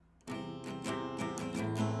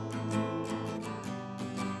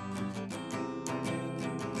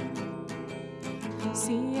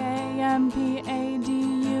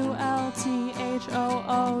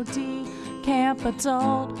Camp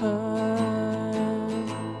Adulthood.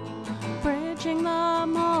 Bridging the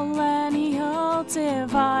millennial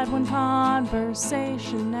divide, one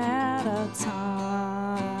conversation at a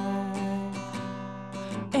time.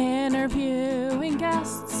 Interviewing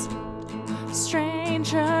guests,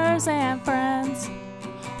 strangers and friends.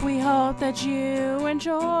 We hope that you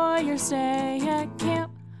enjoy your stay at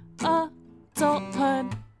Camp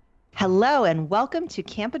Adulthood. Hello and welcome to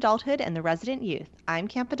Camp Adulthood and the Resident Youth. I'm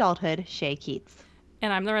Camp Adulthood, Shay Keats.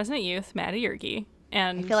 And I'm the Resident Youth, Maddie Yergi.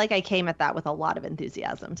 And I feel like I came at that with a lot of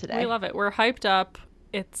enthusiasm today. We love it. We're hyped up.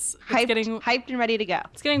 It's getting hyped and ready to go.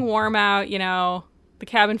 It's getting warm out, you know. The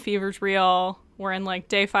cabin fever's real. We're in like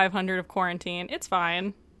day 500 of quarantine. It's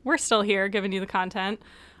fine. We're still here giving you the content.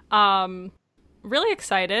 Really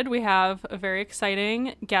excited. We have a very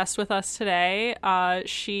exciting guest with us today.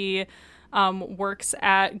 She works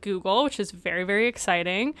at Google, which is very, very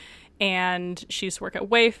exciting. And she used to work at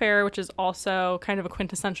Wayfair, which is also kind of a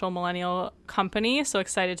quintessential millennial company. So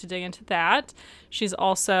excited to dig into that. She's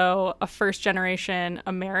also a first-generation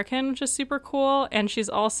American, which is super cool. And she's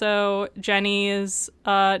also Jenny's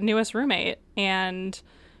newest roommate and,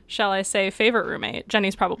 shall I say, favorite roommate.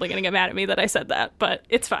 Jenny's probably going to get mad at me that I said that, but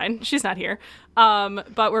it's fine. She's not here.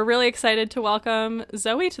 But we're really excited to welcome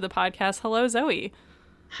Zoe to the podcast. Hello, Zoe.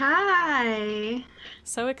 Hi.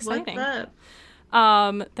 So exciting. What's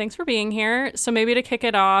up? Thanks for being here. So maybe to kick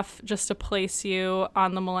it off, just to place you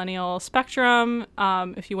on the millennial spectrum,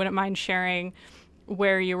 if you wouldn't mind sharing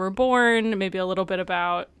where you were born, maybe a little bit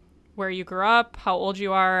about where you grew up, how old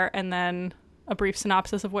you are, and then a brief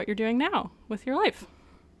synopsis of what you're doing now with your life.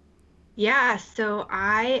 Yeah, so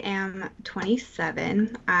I am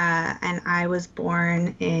 27, and I was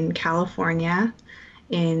born in California,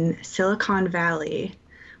 in Silicon Valley,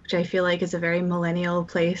 which I feel like is a very millennial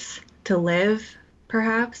place to live,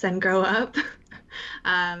 perhaps, and grow up.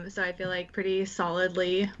 So I feel like pretty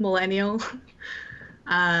solidly millennial.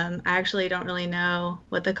 I actually don't really know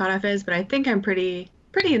what the cutoff is, but I think I'm pretty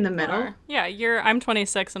in the middle. Yeah, I'm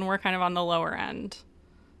 26, and we're kind of on the lower end.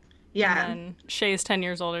 Yeah. And Shay's 10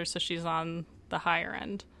 years older, so she's on the higher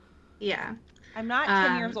end. Yeah. I'm not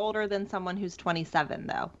 10 years older than someone who's 27,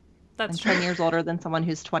 though. That's I'm true. 10 years older than someone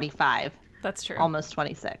who's 25. That's true. Almost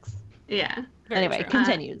 26. Yeah. Very anyway, true.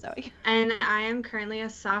 continue, Zoe. And I am currently a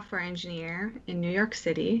software engineer in New York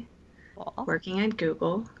City, working at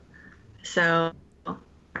Google. So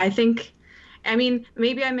I mean,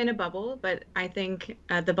 maybe I'm in a bubble, but I think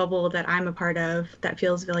the bubble that I'm a part of, that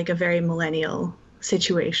feels like a very millennial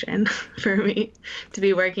situation for me to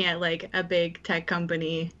be working at like a big tech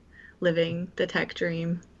company, living the tech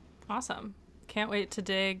dream. Awesome. Can't wait to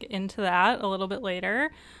dig into that a little bit later.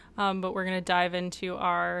 But we're going to dive into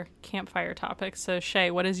our campfire topic. So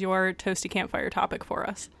Shay, what is your toasty campfire topic for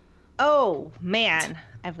us? Oh, man,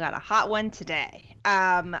 I've got a hot one today.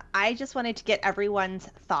 I just wanted to get everyone's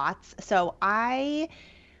thoughts. So I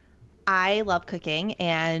love cooking,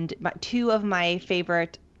 and two of my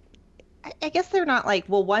favorite, I guess they're not like,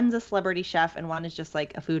 well, one's a celebrity chef and one is just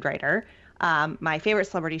like a food writer. My favorite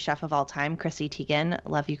celebrity chef of all time, Chrissy Teigen.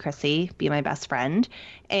 Love you, Chrissy. Be my best friend.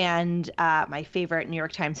 And my favorite New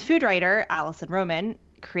York Times food writer, Alison Roman,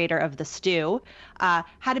 creator of The Stew,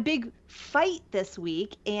 had a big fight this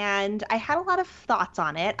week, and I had a lot of thoughts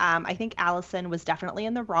on it. I think Alison was definitely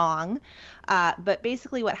in the wrong. But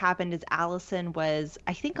basically what happened is Alison was,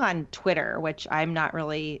 I think, on Twitter, which I'm not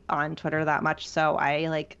really on Twitter that much, so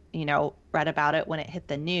I read about it when it hit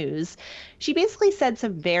the news. She basically said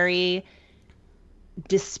some very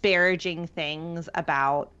disparaging things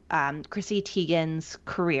about Chrissy Teigen's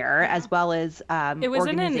career, as well as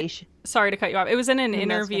organization. Sorry to cut you off. It was in an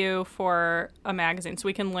interview for a magazine, so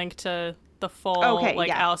we can link to the full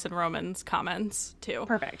Alison Roman's comments too.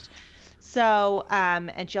 Perfect. So,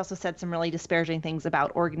 and she also said some really disparaging things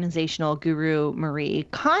about organizational guru Marie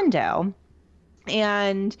Kondo.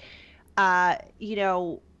 And,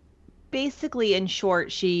 basically, in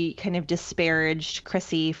short, she kind of disparaged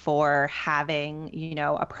Chrissy for having,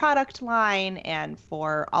 a product line and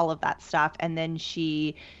for all of that stuff. And then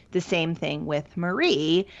the same thing with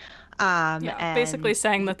Marie. Basically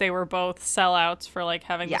saying that they were both sellouts for like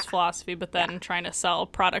having this philosophy, but then trying to sell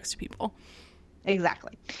products to people.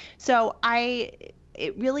 Exactly. So I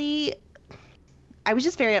was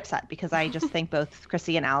just very upset because I just think both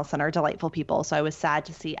Chrissy and Alison are delightful people. So I was sad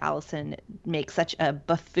to see Alison make such a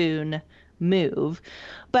buffoon move.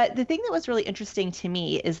 But the thing that was really interesting to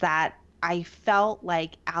me is that I felt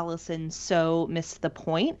like Alison so missed the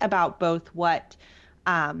point about both what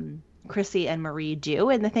Chrissy and Marie do.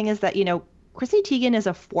 And the thing is that, Chrissy Teigen is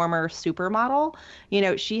a former supermodel. You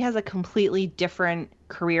know, she has a completely different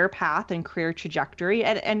career path and career trajectory,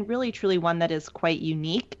 and really truly one that is quite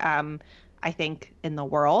unique, I think, in the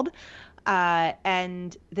world.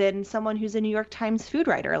 And then someone who's a New York Times food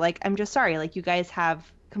writer. Like, I'm just sorry, like you guys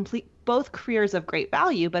have complete both careers of great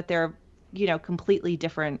value, but they're, you know, completely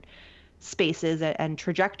different spaces and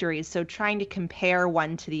trajectories. So trying to compare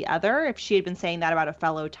one to the other, if she had been saying that about a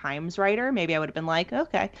fellow Times writer, maybe I would have been like,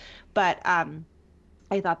 okay. But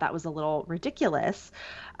I thought that was a little ridiculous.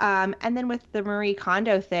 And then with the Marie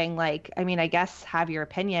Kondo thing, like, I mean, I guess have your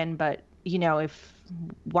opinion, but you know,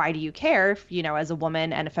 why do you care if, you know, as a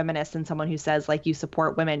woman and a feminist and someone who says like you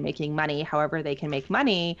support women making money however they can make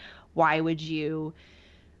money, why would you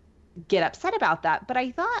get upset about that? But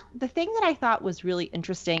I thought the thing that I thought was really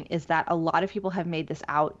interesting is that a lot of people have made this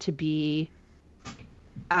out to be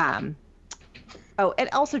oh, and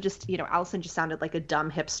also just, you know, Allison just sounded like a dumb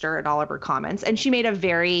hipster in all of her comments, and she made a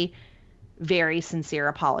very very sincere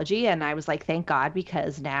apology, and I was like, thank God,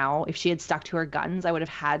 because now if she had stuck to her guns, I would have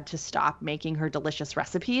had to stop making her delicious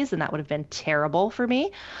recipes, and that would have been terrible for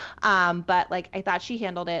me. But like I thought she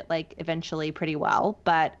handled it like eventually pretty well.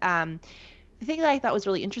 But the thing that I thought was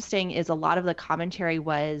really interesting is a lot of the commentary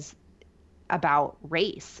was about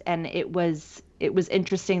race, and it was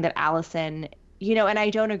interesting that Allison, you know, and I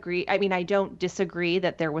don't agree. I mean, I don't disagree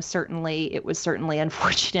that it was certainly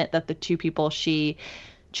unfortunate that the two people she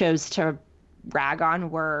chose to rag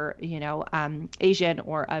on were, you know, Asian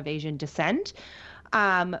or of Asian descent.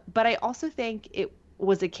 But I also think it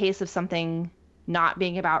was a case of something not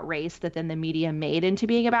being about race that then the media made into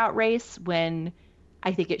being about race, when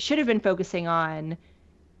I think it should have been focusing on,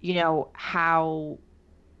 you know, how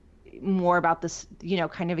more about this, you know,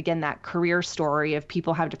 kind of again, that career story of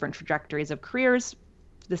people have different trajectories of careers.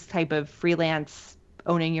 This type of freelance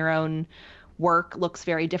owning your own work looks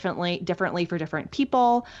very differently for different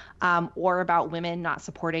people, or about women not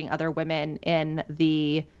supporting other women in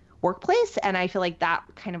the workplace. And I feel like that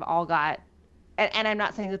kind of all got, and I'm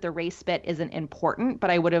not saying that the race bit isn't important,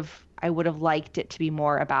 but I would have liked it to be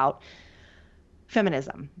more about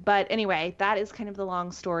feminism. But anyway, that is kind of the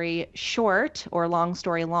long story short, or long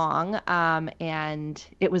story long. And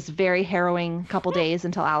it was very harrowing couple days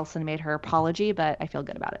until Allison made her apology, but I feel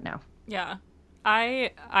good about it now. Yeah. I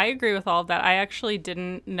agree with all of that. I actually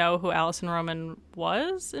didn't know who Allison Roman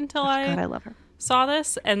was until I love her. Saw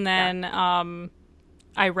this. And then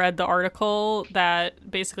I read the article that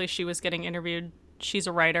basically she was getting interviewed. She's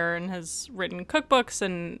a writer and has written cookbooks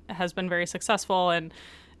and has been very successful. And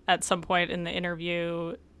at some point in the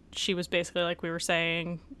interview, she was basically, like we were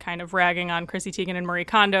saying, kind of ragging on Chrissy Teigen and Marie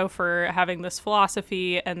Kondo for having this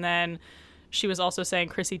philosophy. And then she was also saying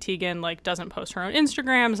Chrissy Teigen like doesn't post her own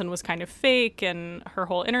Instagrams and was kind of fake, and her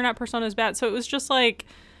whole internet persona is bad. So it was just kind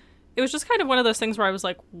of one of those things where I was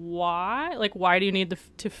like, why? Like, why do you need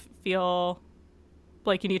to feel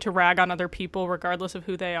like you need to rag on other people regardless of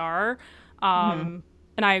who they are? And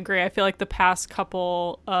I agree. I feel like the past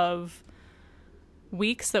couple of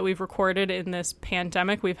weeks that we've recorded in this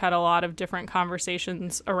pandemic, we've had a lot of different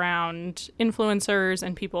conversations around influencers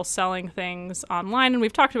and people selling things online. And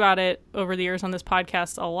we've talked about it over the years on this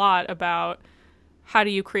podcast a lot about how do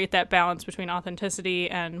you create that balance between authenticity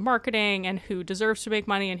and marketing, and who deserves to make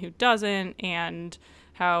money and who doesn't, and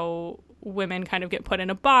how women kind of get put in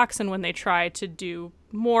a box, and when they try to do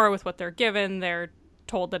more with what they're given, they're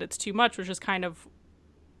told that it's too much, which is kind of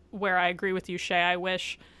where I agree with you, Shay. I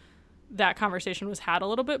wish that conversation was had a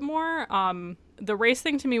little bit more. The race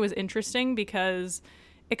thing to me was interesting because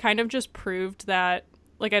it kind of just proved that,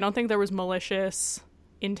 like, I don't think there was malicious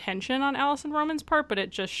intention on Allison Roman's part, but it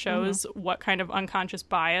just shows what kind of unconscious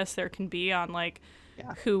bias there can be on, like,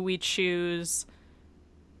 who we choose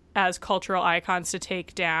as cultural icons to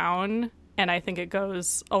take down. And I think it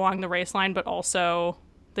goes along the race line, but also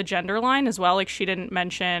the gender line as well. Like, she didn't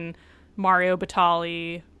mention Mario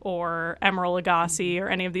Batali or Emeril Lagasse or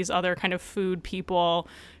any of these other kind of food people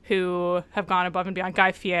who have gone above and beyond.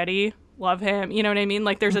 Guy Fieri, love him. You know what I mean?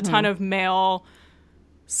 Like, there's a ton of male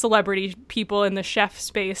celebrity people in the chef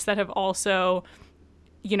space that have also,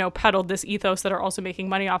 you know, peddled this ethos that are also making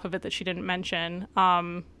money off of it that she didn't mention.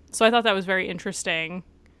 So I thought that was very interesting.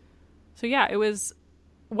 So yeah, it was,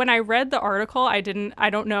 when I read the article, I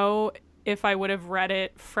don't know if I would have read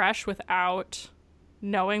it fresh without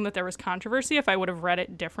knowing that there was controversy, if I would have read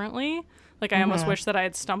it differently. Like, I almost wish that I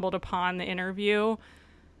had stumbled upon the interview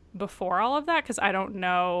before all of that, because I don't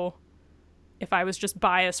know if I was just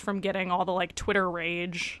biased from getting all the, like, Twitter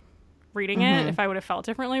rage reading it, if I would have felt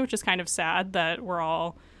differently, which is kind of sad that we're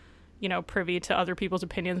all, you know, privy to other people's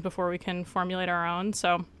opinions before we can formulate our own.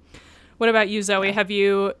 So what about you, Zoe? Have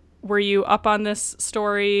you were you up on this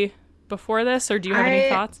story before this, or do you have any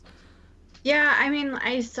thoughts? Yeah, I mean,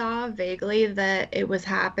 I saw vaguely that it was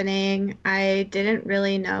happening. I didn't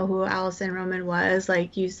really know who Allison Roman was,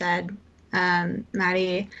 like you said,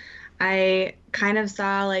 Maddie. I kind of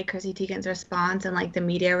saw like Chrissy Teigen's response and like the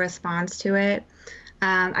media response to it.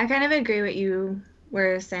 I kind of agree with you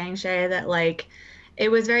were saying, Shay, that like it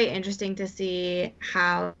was very interesting to see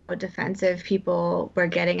how defensive people were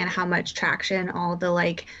getting and how much traction all the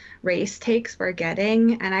like race takes were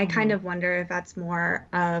getting. And I kind of wonder if that's more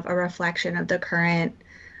of a reflection of the current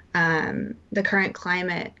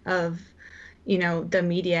climate of, you know, the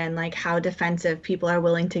media and like how defensive people are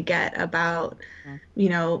willing to get about, you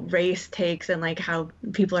know, race takes and like how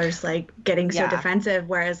people are just like getting so defensive,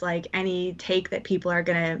 whereas like any take that people are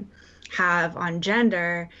gonna have on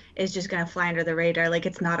gender is just gonna fly under the radar. Like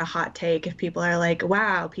it's not a hot take if people are like,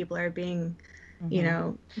 wow, people are being, you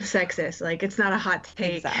know, sexist. Like it's not a hot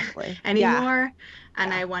take anymore.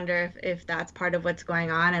 And I wonder if that's part of what's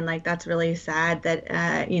going on. And like that's really sad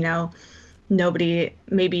that you know,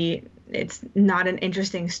 maybe it's not an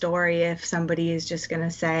interesting story if somebody is just going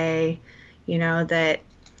to say, you know, that,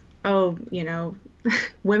 oh, you know,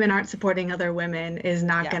 women aren't supporting other women is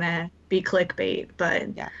not going to be clickbait, but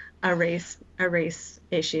a race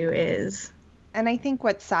issue is. And I think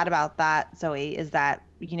what's sad about that, Zoe, is that,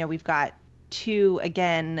 you know, we've got two,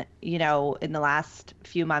 again, you know, in the last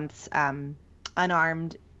few months,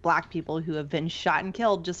 unarmed Black people who have been shot and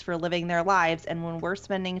killed just for living their lives. And when we're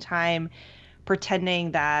spending time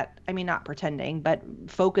pretending that, I mean, not pretending, but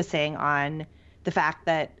focusing on the fact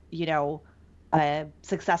that, you know, a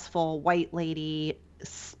successful white lady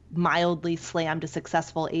mildly slammed a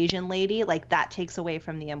successful Asian lady, like that takes away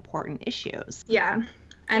from the important issues. Yeah.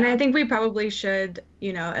 And I think we probably should,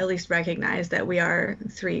 you know, at least recognize that we are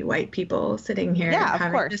three white people sitting here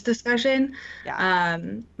having this discussion.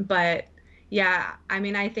 But yeah, I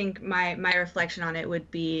mean, I think my reflection on it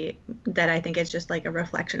would be that I think it's just like a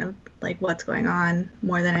reflection of like what's going on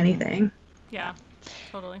more than anything. Yeah,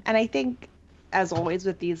 totally. And I think, as always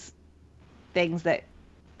with these types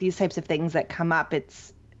of things that come up,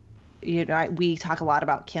 it's, you know, we talk a lot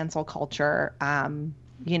about cancel culture,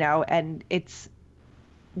 you know, and it's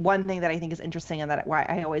one thing that I think is interesting and that why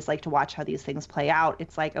I always like to watch how these things play out.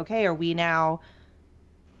 It's like, okay, are we now,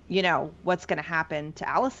 you know, what's going to happen to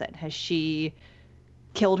Allison? Has she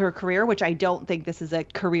killed her career? Which I don't think this is a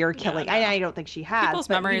career killing. No. I don't think she has. People's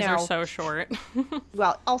memories are so short.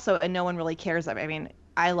 Well, also, and no one really cares. I mean,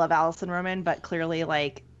 I love Allison Roman, but clearly,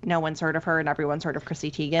 like, no one's heard of her and everyone's heard of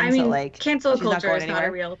Chrissy Teigen. I mean, so, like, cancel culture is not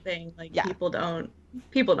a real thing. Like, people don't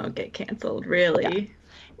get canceled, really. Yeah.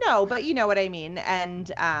 No, but you know what I mean. And,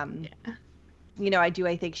 you know,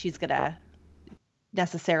 I think she's going to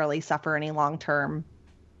necessarily suffer any long-term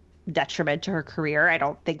detriment to her career. I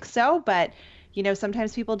don't think so, but you know,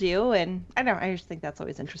 sometimes people do, and I don't know, I just think that's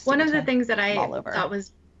always interesting. One of the things that I thought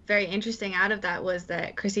was very interesting out of that was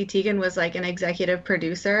that Chrissy Teigen was like an executive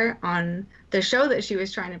producer on the show that she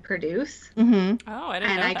was trying to produce. Mm-hmm. Oh, I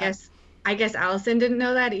didn't know that. And I guess Allison didn't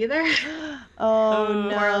know that either. Oh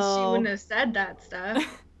no. Or else she wouldn't have said that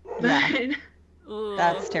stuff. Yeah.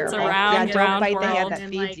 That's terrible. It's a round bite the hand world. that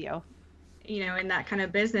feeds you. You know, in that kind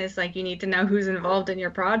of business, like you need to know who's involved in your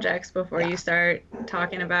projects before you start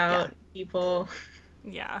talking about people.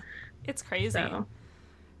 Yeah, it's crazy. So.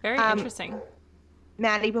 Very interesting.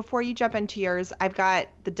 Maddie, before you jump into yours, I've got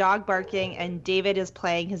the dog barking and David is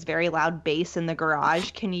playing his very loud bass in the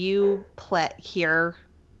garage. Can you hear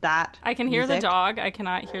that? I can hear the dog. I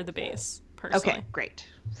cannot hear the bass, personally. Okay, great.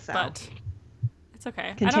 So. But it's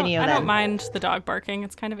okay. Continue I don't mind the dog barking.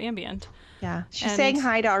 It's kind of ambient. Yeah. She's saying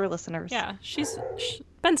hi to our listeners. Yeah.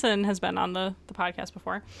 Benson has been on the podcast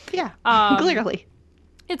before. Yeah. Clearly.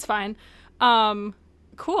 It's fine.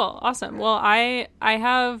 Cool. Awesome. Well, I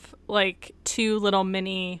have like two little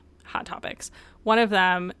mini hot topics. One of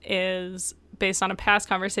them is based on a past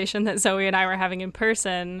conversation that Zoe and I were having in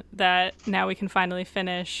person that now we can finally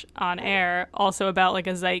finish on air. Also about like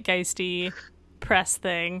a zeitgeisty press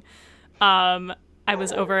thing. I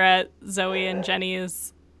was over at Zoe and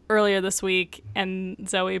Jenny's earlier this week, and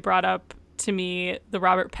Zoe brought up to me the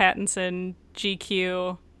Robert Pattinson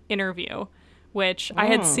GQ interview, which I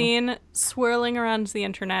had seen swirling around the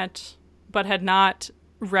internet, but had not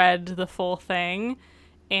read the full thing.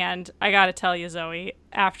 And I gotta tell you, Zoe,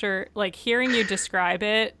 after like hearing you describe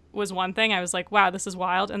it was one thing. I was like, wow, this is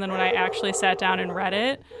wild. And then when I actually sat down and read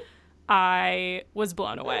it, I was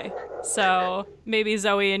blown away. So maybe,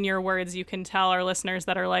 Zoe, in your words, you can tell our listeners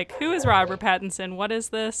that are like, who is Robert Pattinson? What is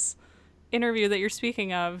this interview that you're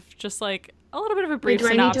speaking of? Just like a little bit of a Wait, brief do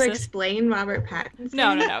synopsis. I need to explain Robert Pattinson?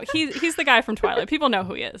 No. He's the guy from Twilight. People know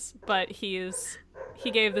who he is, but he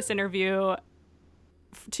gave this interview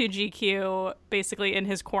to GQ basically in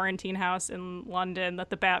his quarantine house in London that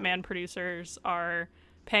the Batman producers are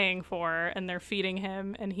paying for, and they're feeding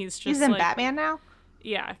him, and he's in Batman now?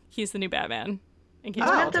 Yeah, he's the new Batman.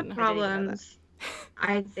 One of the problems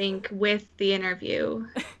I think with the interview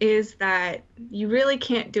is that you really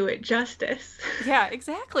can't do it justice. Yeah,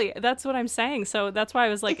 exactly. That's what I'm saying. So that's why I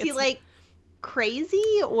was like, is he like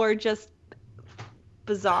crazy or just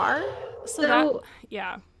bizarre? So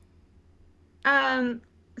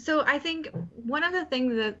I think one of the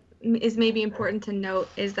things that is maybe important to note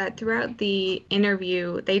is that throughout the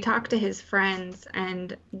interview, they talk to his friends,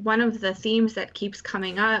 and one of the themes that keeps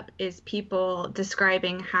coming up is people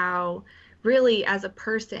describing how really as a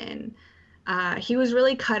person, he was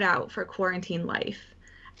really cut out for quarantine life.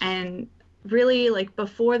 And really, like,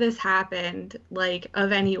 before this happened, like,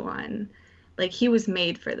 of anyone, like, he was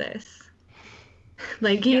made for this.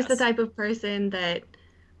 Like, he's the type of person that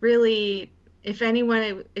really, if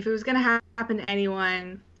it was going to happen to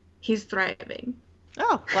anyone, he's thriving.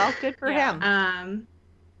 Oh, well, good for him.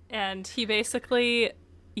 And he basically,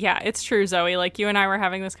 it's true, Zoe. Like, you and I were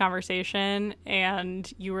having this conversation,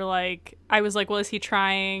 and you were like, I was like, well, is he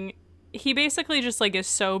trying? He basically just, like, is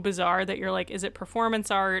so bizarre that you're like, is it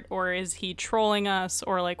performance art, or is he trolling us,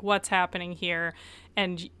 or, like, what's happening here?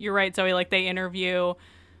 And you're right, Zoe, like, they interview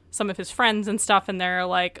some of his friends and stuff, and they're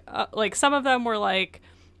like some of them were like,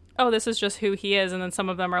 oh, this is just who he is, and then some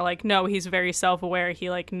of them are like, no, he's very self-aware, he,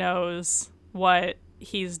 like, knows what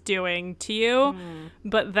he's doing to you.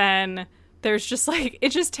 But then there's just, like, it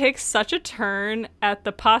just takes such a turn at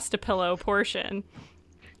the pasta pillow portion.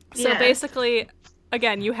 So basically,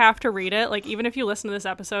 again, you have to read it. Like, even if you listen to this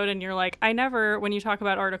episode and you're like, when you talk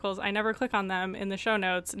about articles, I never click on them in the show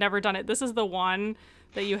notes, never done it. This is the one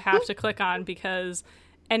that you have to click on, because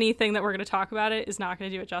anything that we're going to talk about it is not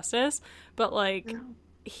going to do it justice. But, like,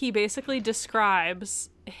 he basically describes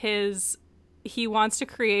he wants to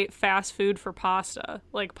create fast food for pasta,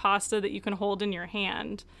 like pasta that you can hold in your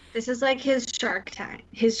hand. This is like his Shark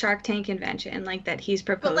Tank invention, like, that he's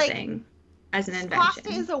proposing as an invention. Pasta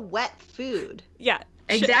is a wet food. Yeah,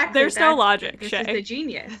 exactly. There's no logic. This Shay. is the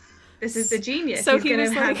genius. This is the genius. So he's he gonna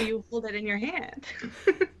was have like, you hold it in your hand.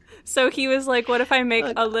 So he was like, what if I make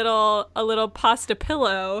a little pasta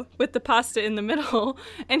pillow with the pasta in the middle?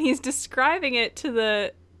 And he's describing it to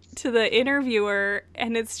the interviewer,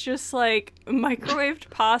 and it's just like microwaved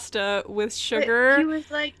pasta with sugar. But he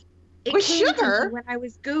was like, with sugar? When I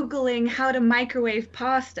was Googling how to microwave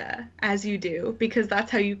pasta, as you do, because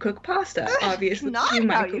that's how you cook pasta, obviously. Not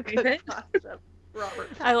how you cook pasta,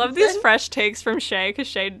 Robert Pattinson. I love these fresh takes from Shay, because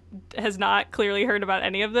Shay has not clearly heard about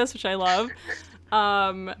any of this, which I love.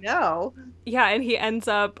 No. Yeah, and he ends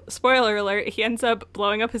up, spoiler alert, he ends up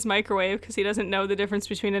blowing up his microwave because he doesn't know the difference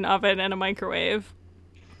between an oven and a microwave.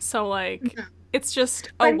 So, like, it's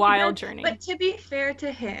just a wild journey. But to be fair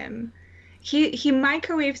to him, he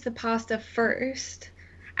microwaves the pasta first,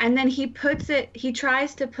 and then he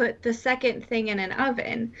tries to put the second thing in an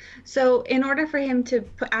oven. So in order for him to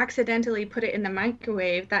accidentally put it in the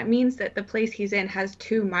microwave, that means that the place he's in has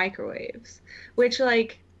 2 microwaves, which,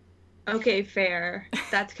 like, okay, fair.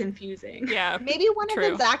 That's confusing. Yeah. Maybe one of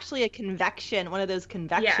them's actually one of those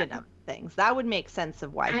convection things. That would make sense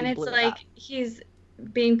of why he blew it up. And it's like he's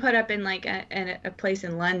being put up in, like, a place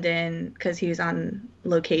in London because he's on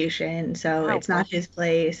location, so it's not his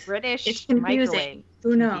place. British. It's confusing.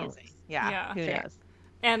 Who knows? Yeah. Who knows?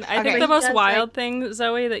 And I think the most wild thing,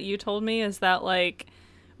 Zoe, that you told me is that, like,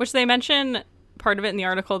 which they mention part of it in the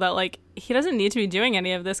article, that, like, he doesn't need to be doing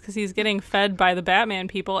any of this because he's getting fed by the Batman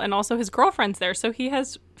people, and also his girlfriend's there, so he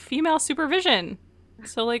has female supervision.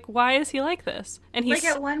 So, like, why is he like this? And he's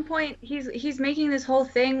like, at one point he's making this whole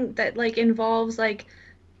thing that, like, involves, like,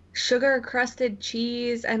 sugar crusted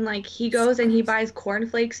cheese, and, like, he goes and he buys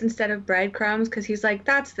cornflakes instead of breadcrumbs because he's like,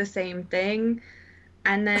 that's the same thing.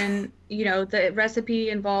 And then, you know, the recipe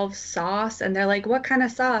involves sauce, and they're like, what kind of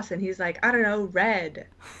sauce? And he's like, I don't know, red.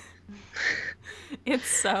 It's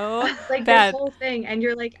so like bad. This whole thing, and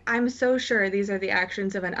you're like, I'm so sure these are the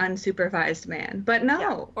actions of an unsupervised man, but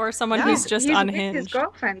no, or someone who's just he's unhinged. With his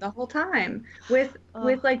girlfriend the whole time, with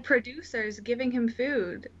like producers giving him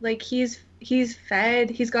food. Like he's fed.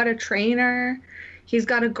 He's got a trainer. He's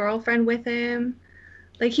got a girlfriend with him.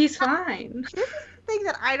 Like he's fine. This is the thing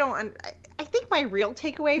that I think my real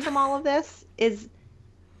takeaway from all of this is,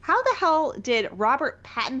 how the hell did Robert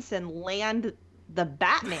Pattinson land the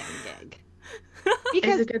Batman gig?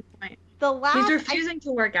 Because it's a good point. He's refusing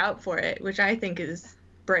to work out for it, which I think is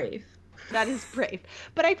brave. That is brave.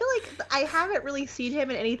 But I feel like I haven't really seen him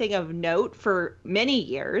in anything of note for many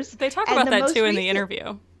years. They talk And about the that most too in the recent-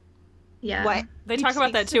 interview. Yeah. What? They He talk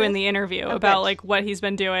about that speaks to too in this? the interview Oh, about good. like what he's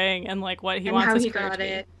been doing and like what he And wants how his he career got to be.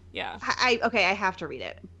 it. Yeah. Okay, I have to read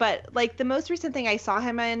it. But like the most recent thing I saw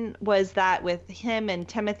him in was that with him and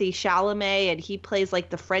Timothy Chalamet, and he plays like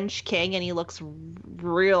the French king, and he looks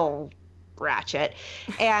real ratchet.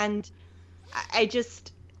 And I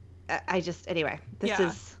just anyway, this Yeah.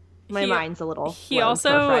 is my He- mind's a little He blown for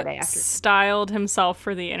a also Friday afternoon. styled himself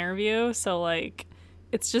for the interview, so like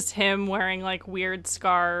it's just him wearing like weird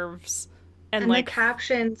scarves and And like the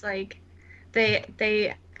captions, like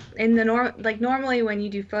they in the normally when you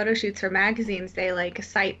do photo shoots for magazines, they like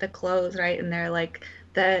cite the clothes, right? And they're like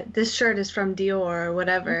this shirt is from Dior or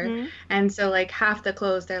whatever. Mhm. And so like half the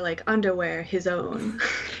clothes they're like underwear, his own.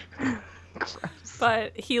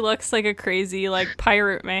 but he looks like a crazy like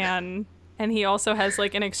pirate man, and he also has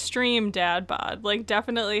like an extreme dad bod. Like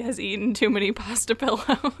definitely has eaten too many pasta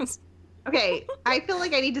pillows. Okay, I feel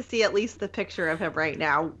like I need to see at least the picture of him right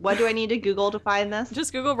now. What do I need to Google to find this?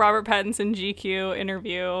 Just Google Robert Pattinson GQ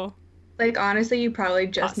interview. Like honestly, you probably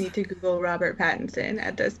just Awesome. need to Google Robert Pattinson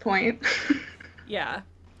at this point. Yeah.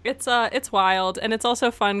 It's wild, and it's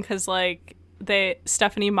also fun because like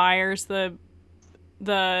Stephanie Myers, the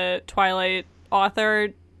Twilight author,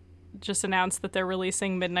 just announced that they're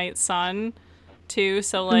releasing Midnight Sun too.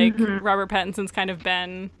 So like Robert Pattinson's kind of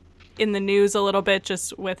been in the news a little bit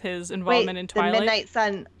just with his involvement in The Twilight. Midnight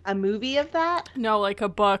Sun, a movie of that? No, like a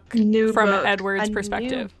book New from book. Edward's A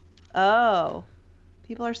perspective. Oh.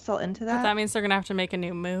 People are still into But that? that means they're gonna have to make a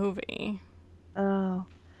new movie. Oh.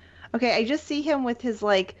 Okay, I just see him with his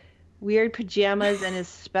like weird pajamas and his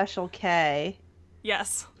special K.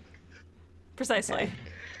 Yes. Precisely. Okay.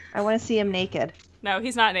 I want to see him naked. No,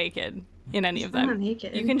 he's not naked in any of Not them.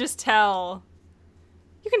 naked. You can just tell.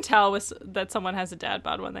 You can tell that someone has a dad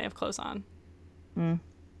bod when they have clothes on. Mm.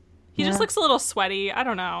 He just Yeah. looks a little sweaty. I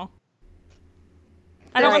don't know.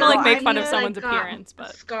 I don't Right. want to like Well, make I fun of need, someone's like, appearance,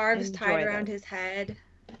 but scarves enjoy tied around this. his head.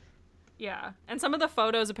 yeah. And some of the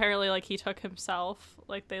photos apparently like he took himself,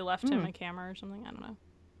 like they left him Mm. a camera or something. I don't know.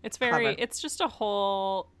 It's Clever. it's just a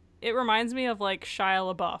whole. It reminds me of like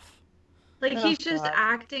Shia LaBeouf. Like Oh, he's just God.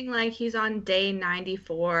 acting like he's on day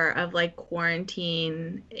 94 of like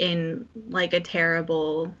quarantine in like a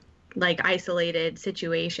terrible, like isolated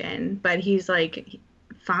situation, but he's like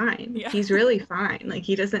fine. Yeah. He's really fine. Like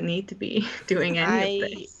he doesn't need to be doing any of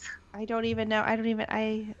this. I don't even know.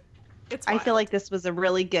 It's I feel wild. like this was a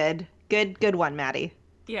really good one, Maddie.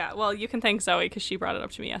 Yeah, well, you can thank Zoe because she brought it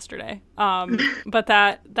up to me yesterday. But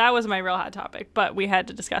that was my real hot topic. But we had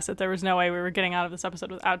to discuss it. There was no way we were getting out of this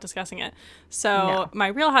episode without discussing it. So No. my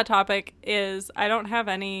real hot topic is I don't have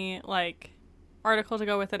any like article to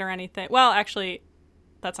go with it or anything. Well, actually,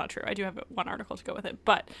 that's not true. I do have one article to go with it.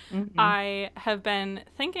 But I have been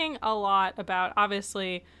thinking a lot about,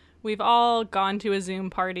 obviously, we've all gone to a Zoom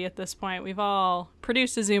party at this point. We've all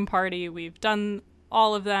produced a Zoom party. We've done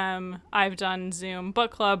all of them. I've done Zoom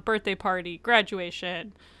book club, birthday party,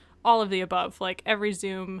 graduation, all of the above, like every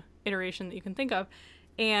Zoom iteration that you can think of.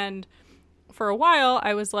 And for a while,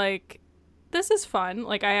 I was like, this is fun.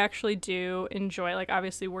 Like, I actually do enjoy, like,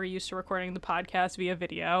 obviously, we're used to recording the podcast via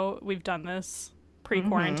video. We've done this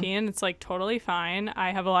pre-quarantine. It's, like, totally fine.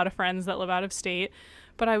 I have a lot of friends that live out of state.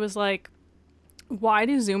 But I was like, why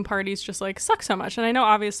do Zoom parties just, like, suck so much? And I know,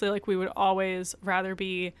 obviously, like, we would always rather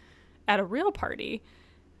be at a real party,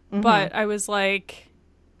 but I was like,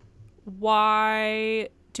 why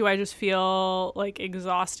do I just feel like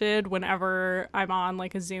exhausted whenever I'm on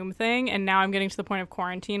like a Zoom thing? And now I'm getting to the point of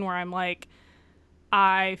quarantine where I'm like,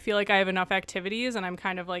 I feel like I have enough activities and I'm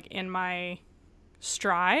kind of like in my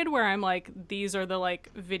stride where I'm like, these are the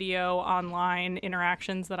like video online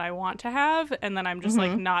interactions that I want to have, and then I'm just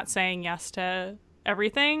like not saying yes to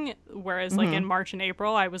everything. Whereas like in March and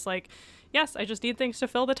April I was like, yes, I just need things to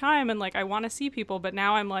fill the time and like I want to see people. But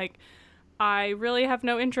now I'm like, I really have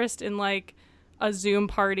no interest in like a Zoom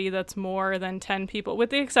party that's more than 10 people, with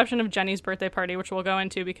the exception of Jenny's birthday party, which we'll go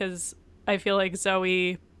into because I feel like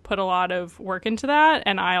Zoe put a lot of work into that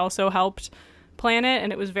and I also helped plan it,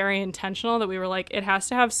 and it was very intentional that we were like, it has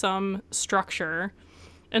to have some structure.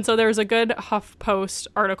 And so there was a good HuffPost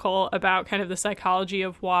article about kind of the psychology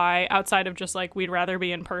of why, outside of just like we'd rather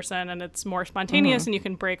be in person and it's more spontaneous and you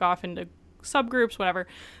can break off into subgroups, whatever,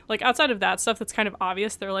 like outside of that stuff that's kind of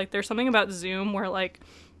obvious, they're like, there's something about Zoom where like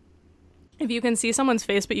if you can see someone's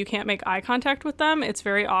face but you can't make eye contact with them, it's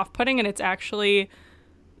very off-putting. And it's actually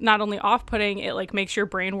not only off-putting, it like makes your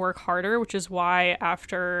brain work harder, which is why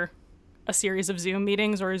after a series of Zoom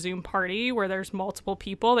meetings or a Zoom party where there's multiple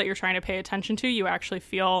people that you're trying to pay attention to, you actually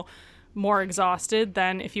feel more exhausted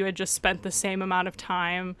than if you had just spent the same amount of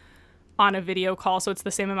time on a video call. So it's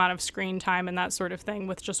the same amount of screen time and that sort of thing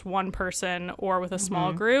with just one person or with a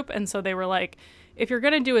small group. And so they were like, if you're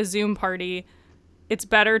going to do a Zoom party, it's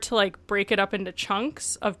better to like break it up into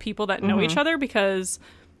chunks of people that know each other, because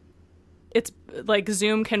it's like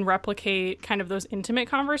Zoom can replicate kind of those intimate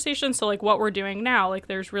conversations. So like what we're doing now, like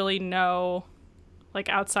there's really no, like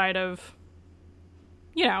outside of,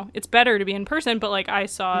 you know, it's better to be in person, but like I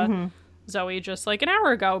saw Zoe just like an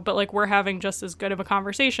hour ago, but like we're having just as good of a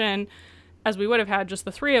conversation as we would have had just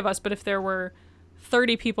the three of us. But if there were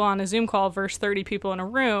 30 people on a Zoom call versus 30 people in a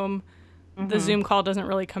room, the Zoom call doesn't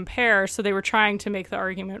really compare. So they were trying to make the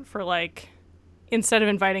argument for like, instead of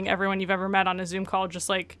inviting everyone you've ever met on a Zoom call, just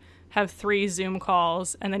like have 3 Zoom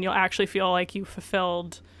calls, and then you'll actually feel like you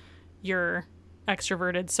fulfilled your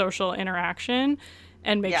extroverted social interaction,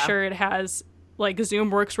 and make sure it has, like, Zoom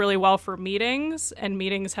works really well for meetings, and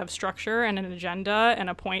meetings have structure and an agenda and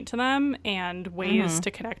a point to them and ways to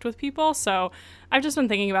connect with people. So I've just been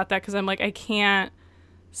thinking about that, because I'm like, I can't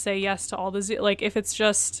say yes to all the Zoom. Like, if it's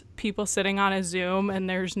just people sitting on a Zoom and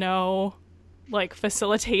there's no, like,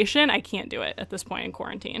 facilitation, I can't do it at this point in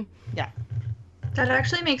quarantine. Yeah. That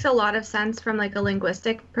actually makes a lot of sense from like a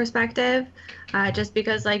linguistic perspective, just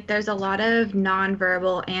because like there's a lot of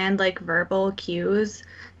nonverbal and like verbal cues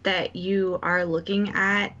that you are looking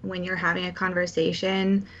at when you're having a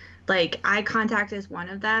conversation. Like eye contact is one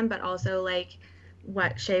of them, but also like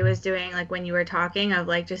what Shay was doing, like when you were talking, of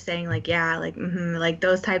like just saying like, yeah, like, like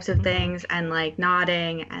those types of things, and like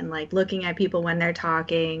nodding and like looking at people when they're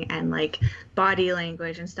talking, and like body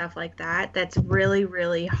language and stuff like that. That's really,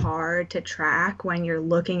 really hard to track when you're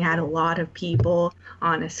looking at a lot of people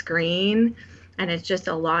on a screen. And it's just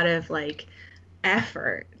a lot of like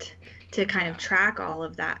effort to kind of track all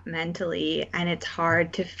of that mentally. And it's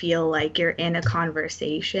hard to feel like you're in a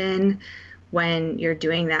conversation when you're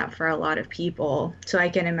doing that for a lot of people. So I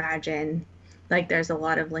can imagine like there's a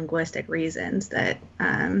lot of linguistic reasons that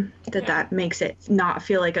that makes it not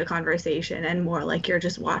feel like a conversation and more like you're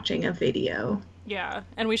just watching a video. Yeah,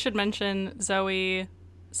 and we should mention Zoe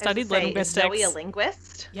studied linguistics. Is Zoe a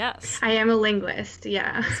linguist? Yes. I am a linguist,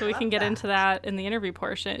 yeah. So we can get into that in the interview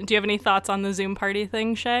portion. Do you have any thoughts on the Zoom party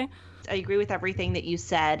thing, Shay? I agree with everything that you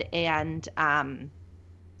said, and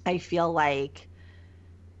I feel like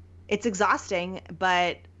it's exhausting,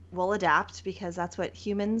 but we'll adapt, because that's what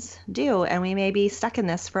humans do, and we may be stuck in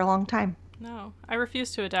this for a long time. No, I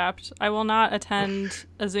refuse to adapt. I will not attend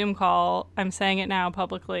a Zoom call, I'm saying it now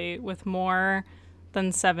publicly, with more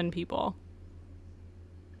than 7 people.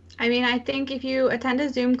 I mean, I think if you attend a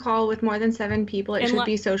Zoom call with more than 7 people, it should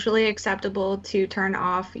be socially acceptable to turn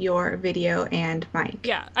off your video and mic.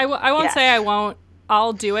 Yeah, I won't say I won't.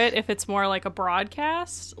 I'll do it if it's more like a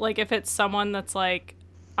broadcast. Like if it's someone that's like,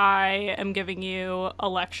 I am giving you a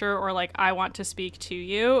lecture, or like I want to speak to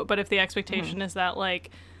you. But if the expectation is that like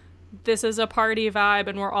this is a party vibe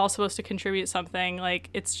and we're all supposed to contribute something, like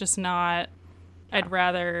it's just not. I'd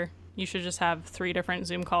rather you should just have 3 different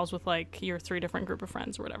Zoom calls with like your 3 different group of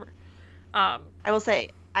friends or whatever. I will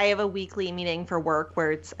say I have a weekly meeting for work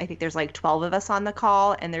where I think there's like 12 of us on the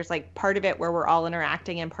call, and there's like part of it where we're all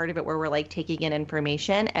interacting and part of it where we're like taking in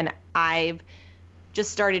information. And I've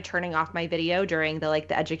just started turning off my video during the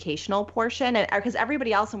educational portion, and because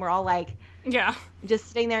everybody else, and we're all like, just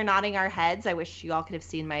sitting there nodding our heads. I wish you all could have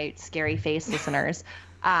seen my scary face, listeners.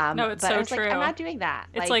 No, it's but so I was true. Like, I'm not doing that.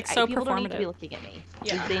 It's like so people performative. Don't need to be looking at me.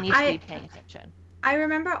 Yeah. They need to be paying attention. I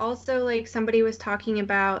remember also like somebody was talking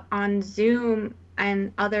about on Zoom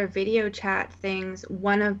and other video chat things,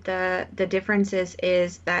 one of the differences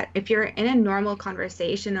is that if you're in a normal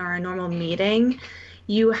conversation or a normal meeting,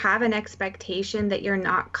 you have an expectation that you're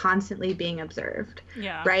not constantly being observed.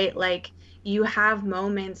 Yeah. Right? Like you have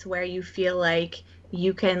moments where you feel like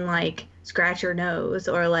you can like scratch your nose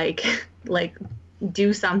or like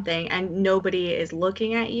do something and nobody is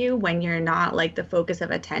looking at you when you're not like the focus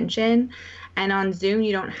of attention. And on Zoom,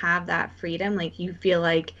 you don't have that freedom. Like you feel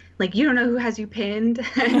like you don't know who has you pinned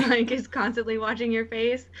and like is constantly watching your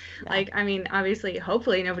face. Yeah. Like, I mean, obviously,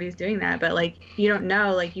 hopefully nobody's doing that, but like you don't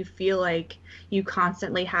know, like you feel like you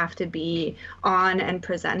constantly have to be on and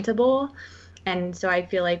presentable. And so I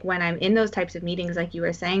feel like when I'm in those types of meetings, like you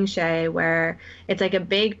were saying, Shay, where it's like a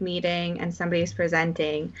big meeting and somebody's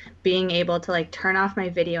presenting, being able to like turn off my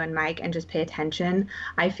video and mic and just pay attention,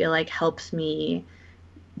 I feel like helps me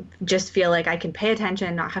just feel like I can pay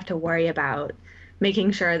attention, not have to worry about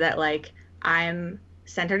making sure that like I'm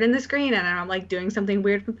centered in the screen and I'm like doing something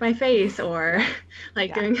weird with my face or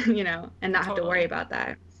like doing, and not have to worry about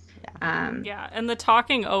that. Yeah. Yeah, and the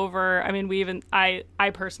talking over, I mean, I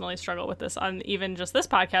personally struggle with this on even just this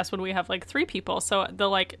podcast when we have like 3 people. So the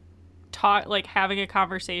like talk, like having a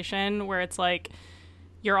conversation where it's like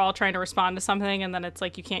you're all trying to respond to something and then it's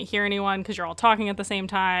like you can't hear anyone because you're all talking at the same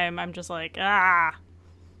time. I'm just like, ah.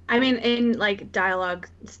 I mean, in like dialogue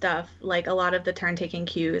stuff, like a lot of the turn taking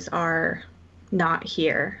cues are not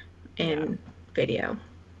here in video.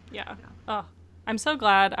 Yeah. Oh, I'm so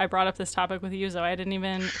glad I brought up this topic with you, Zoe. I didn't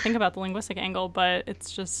even think about the linguistic angle, but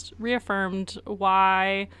it's just reaffirmed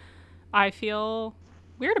why I feel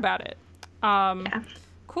weird about it. Yeah.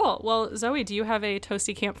 Cool. Well, Zoe, do you have a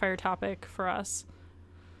toasty campfire topic for us?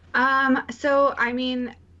 So, I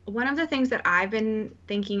mean, one of the things that I've been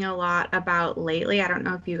thinking a lot about lately, I don't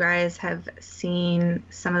know if you guys have seen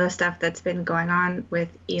some of the stuff that's been going on with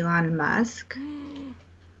Elon Musk.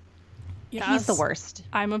 Yes. He's the worst.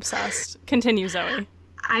 I'm obsessed. Continue, Zoe.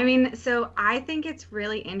 I mean, so I think it's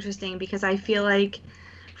really interesting because I feel like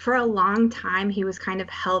for a long time he was kind of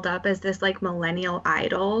held up as this like millennial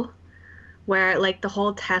idol where like the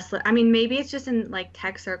whole Tesla, I mean, maybe it's just in like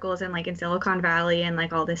tech circles and like in Silicon Valley and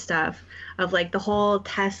like all this stuff of like the whole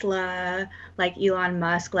Tesla, like Elon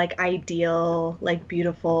Musk, like ideal, like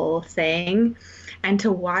beautiful thing. And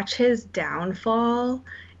to watch his downfall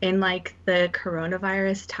in like the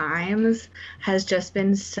coronavirus times has just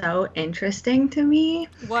been so interesting to me.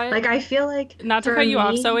 What? Like I feel like not to cut you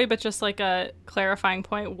off, Zoe, but just like a clarifying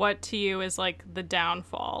point, what to you is like the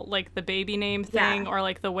downfall? Like the baby name thing or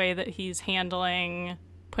like the way that he's handling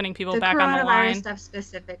putting people back on the line? The coronavirus stuff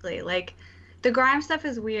specifically. Like the Grimes stuff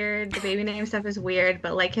is weird, the baby name stuff is weird,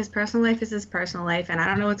 but like his personal life is his personal life and I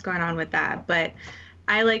don't know what's going on with that. But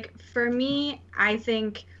I like, for me, I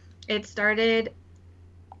think it started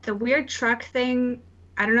the weird truck thing.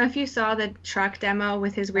 I don't know if you saw the truck demo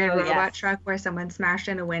with his weird robot truck where someone smashed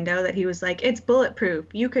in a window that he was like, it's bulletproof.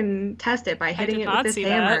 You can test it by hitting it with this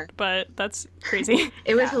hammer. But that's crazy.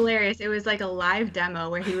 It was hilarious. It was like a live demo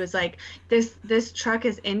where he was like, this truck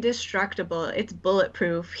is indestructible. It's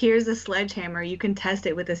bulletproof. Here's a sledgehammer. You can test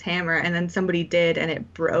it with this hammer. And then somebody did and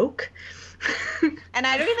it broke. And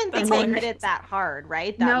I don't even think they hit it that hard,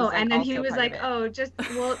 right? That no, was, like, and then he was like, oh, just,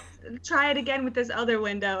 well, try it again with this other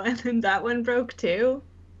window. And then that one broke too.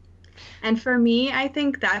 And for me, I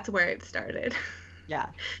think that's where it started. Yeah.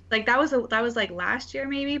 Like that was like last year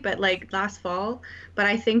maybe, but like last fall. But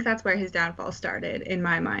I think that's where his downfall started in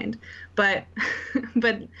my mind. But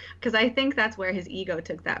because I think that's where his ego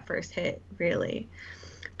took that first hit, really.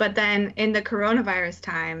 But then in the coronavirus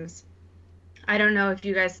times, I don't know if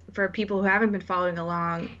you guys, for people who haven't been following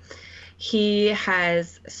along, he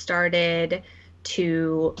has started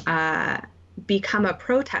to become a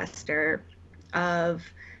protester of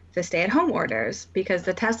the stay-at-home orders because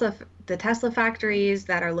the Tesla factories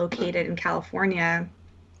that are located in California,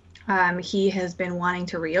 he has been wanting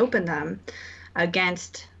to reopen them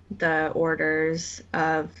against the orders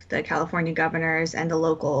of the California governors and the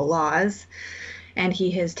local laws. And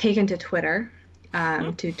he has taken to Twitter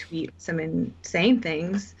to tweet some insane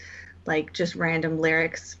things, like just random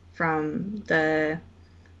lyrics from the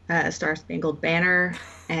Star Spangled Banner,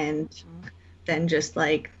 and then just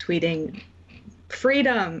like tweeting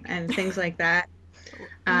freedom and things like that.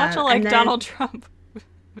 Much like Donald Trump,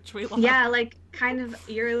 which we love. Yeah, like kind of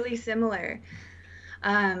eerily similar.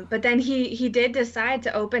 But then he did decide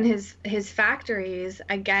to open his factories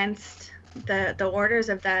against the orders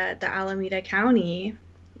of the Alameda County.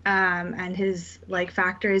 And his like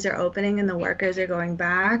factories are opening and the workers are going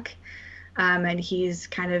back. And he's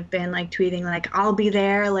kind of been like tweeting like, I'll be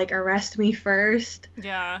there, like arrest me first.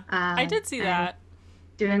 Yeah, I did see that.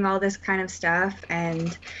 Doing all this kind of stuff.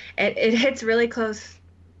 And it hits really close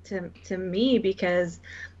to me because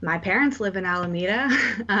my parents live in Alameda.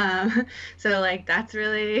 So like, that's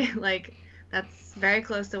really like, that's very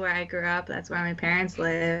close to where I grew up. That's where my parents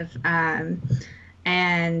live. And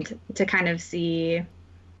to kind of see,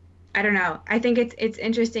 I don't know. I think it's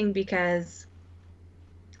interesting because,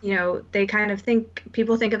 you know, they kind of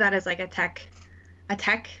people think of that as like a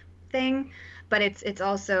tech thing, but it's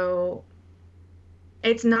also,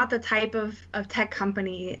 it's not the type of tech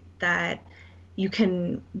company that you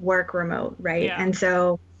can work remote, right? Yeah. And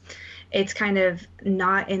so it's kind of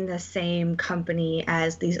not in the same company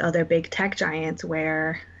as these other big tech giants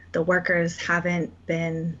where the workers haven't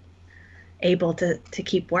been able to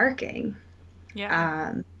keep working.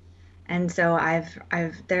 Yeah. And so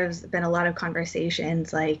there's been a lot of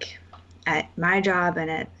conversations like at my job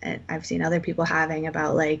and I've seen other people having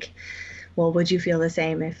about like, well, would you feel the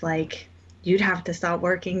same if like you'd have to stop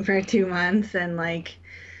working for 2 months and like,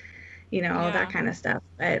 you know, all that kind of stuff.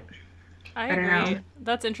 But I don't agree. know.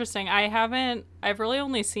 That's interesting. I've really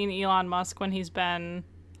only seen Elon Musk when he's been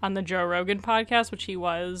on the Joe Rogan podcast, which he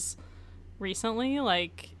was recently,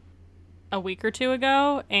 like a week or two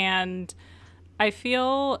ago. And I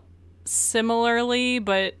feel similarly,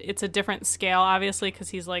 but it's a different scale, obviously, because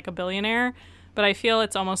he's like a billionaire. But I feel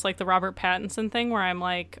it's almost like the Robert Pattinson thing where I'm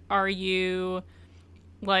like, are you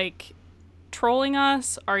like trolling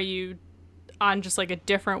us? Are you on just like a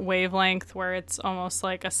different wavelength where it's almost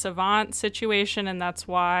like a savant situation and that's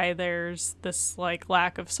why there's this like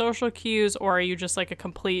lack of social cues? Or are you just like a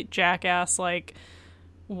complete jackass, like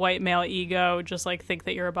white male ego, just like think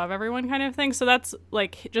that you're above everyone kind of thing? So that's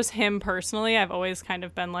like just him personally. I've always kind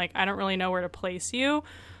of been like, I don't really know where to place you.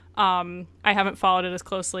 I haven't followed it as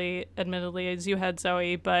closely, admittedly, as you had,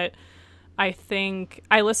 Zoe, but I think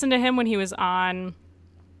I listened to him when he was on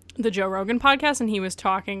the Joe Rogan podcast and he was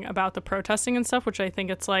talking about the protesting and stuff, which I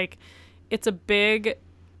think it's like, it's a big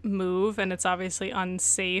move and it's obviously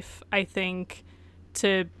unsafe, I think,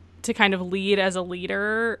 to kind of lead as a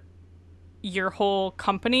leader your whole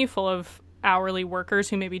company full of hourly workers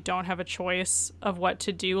who maybe don't have a choice of what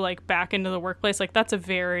to do, like back into the workplace. Like that's a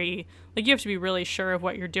very, like you have to be really sure of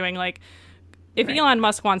what you're doing. Like if Right. Elon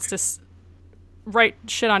Musk wants to write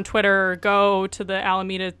shit on Twitter or go to the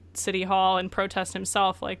Alameda City Hall and protest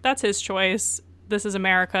himself, like that's his choice. This is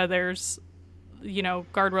America. There's, you know,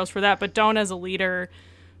 guardrails for that, but don't as a leader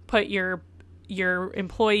put your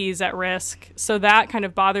employees at risk. So that kind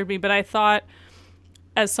of bothered me. But I thought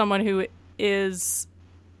as someone who is,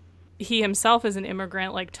 he himself is an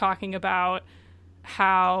immigrant, like talking about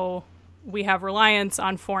how we have reliance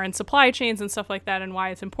on foreign supply chains and stuff like that and why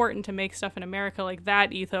it's important to make stuff in America, like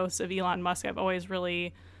that ethos of Elon Musk I've always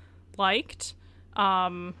really liked.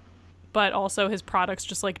 But also his products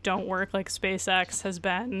just like don't work. Like SpaceX has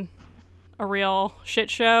been a real shit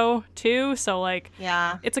show too. So like,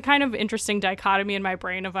 Yeah. it's a kind of interesting dichotomy in my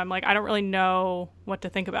brain of I'm like, I don't really know what to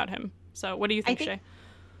think about him. So what do you think, Shay?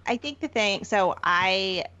 I think the thing, so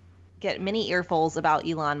I get many earfuls about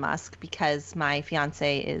Elon Musk because my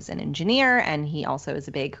fiance is an engineer and he also is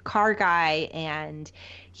a big car guy, and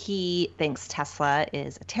he thinks Tesla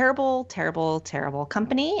is a terrible, terrible, terrible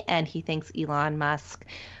company, and he thinks Elon Musk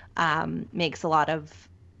makes a lot of,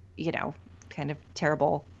 you know, kind of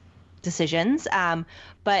terrible decisions.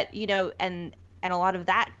 But, you know, and a lot of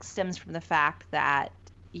that stems from the fact that,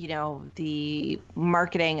 you know, the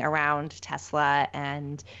marketing around Tesla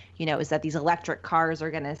and, you know, is that these electric cars are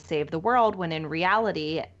going to save the world, when in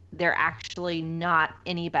reality, they're actually not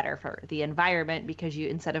any better for the environment, because you,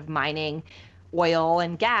 instead of mining oil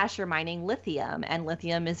and gas, you're mining lithium, and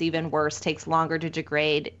lithium is even worse, takes longer to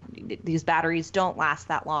degrade. These batteries don't last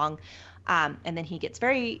that long. And then he gets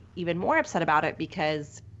even more upset about it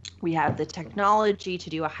because we have the technology to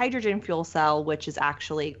do a hydrogen fuel cell, which is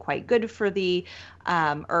actually quite good for the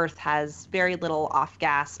Earth, has very little off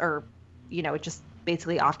gas, or, you know, it just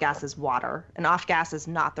basically off gas is water. And off gas is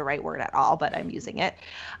not the right word at all, but I'm using it.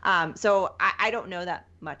 So I don't know that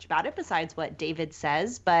much about it besides what David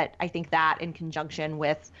says, but I think that in conjunction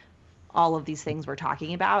with all of these things we're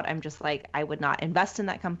talking about, I'm just like, I would not invest in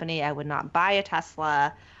that company. I would not buy a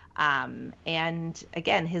Tesla. And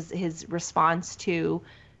again, his response to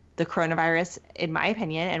the coronavirus, in my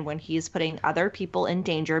opinion, and when he's putting other people in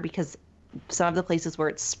danger, because some of the places where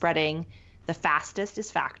it's spreading the fastest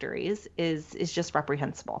is factories, is just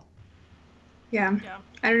reprehensible. Yeah.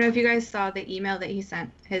 I don't know if you guys saw the email that he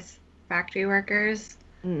sent his factory workers.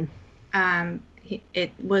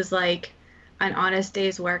 It was like, an honest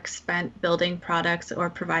day's work spent building products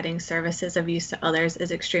or providing services of use to others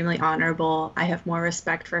is extremely honorable. I have more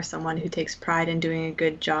respect for someone who takes pride in doing a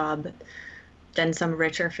good job than some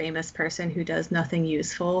rich or famous person who does nothing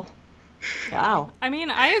useful. Wow. I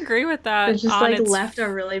mean, I agree with that. It just like left a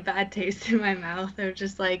really bad taste in my mouth of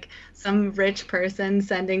just like some rich person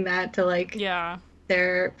sending that to like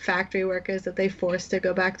their factory workers that they forced to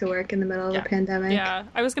go back to work in the middle of a pandemic. Yeah,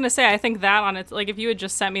 I was gonna say, I think that on its, like, if you had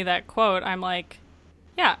just sent me that quote, I'm like,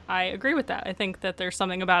 yeah, I agree with that. I think that there's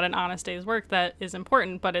something about an honest day's work that is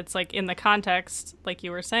important, but it's like in the context, like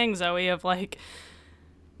you were saying, Zoe, of like,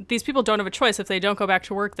 these people don't have a choice. If they don't go back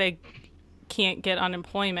to work, they can't get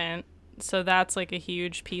unemployment. So that's like a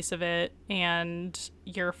huge piece of it. And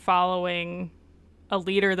you're following a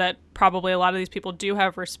leader that probably a lot of these people do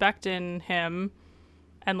have respect in him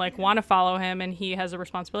and like want to follow him, and he has a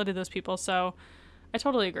responsibility to those people. So I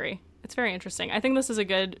totally agree. It's very interesting. I think this is a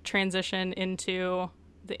good transition into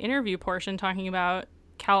the interview portion, talking about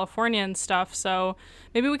California and stuff. So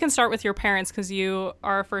maybe we can start with your parents, because you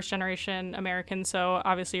are a first generation American. So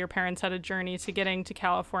obviously your parents had a journey to getting to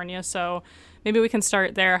California. So maybe we can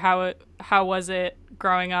start there. How was it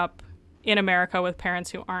growing up in America with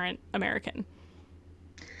parents who aren't American?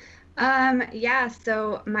 Yeah,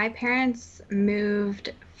 so my parents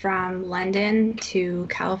moved from London to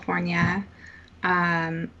California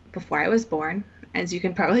before I was born, as you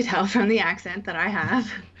can probably tell from the accent that I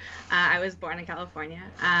have. I was born in California.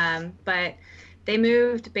 But they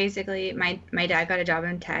moved basically, my dad got a job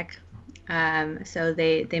in tech, so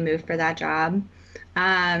they moved for that job.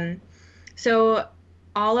 So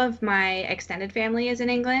all of my extended family is in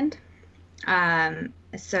England.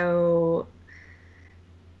 So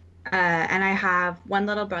and I have one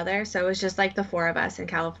little brother, so it was just like the four of us in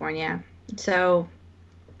California. So,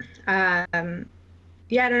 yeah,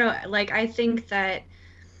 I don't know. Like, I think that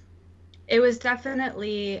it was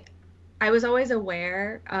definitely, I was always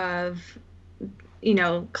aware of,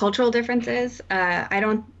 cultural differences. I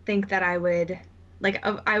don't think that I would,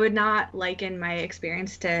 I would not liken my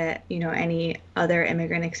experience to, any other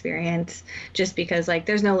immigrant experience just because, like,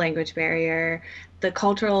 there's no language barrier. The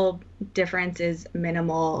cultural difference is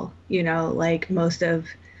minimal, like most of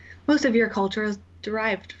your culture is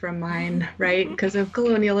derived from mine, right? Because of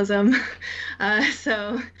colonialism.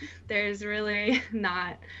 So there's really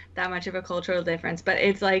not that much of a cultural difference, but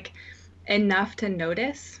it's like enough to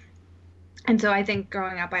notice. And so I think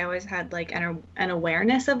growing up, I always had like an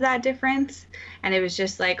awareness of that difference. And it was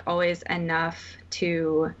just like always enough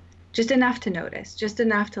to notice, just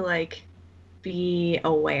enough to like be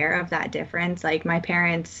aware of that difference. Like my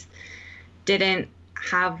parents didn't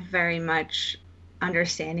have very much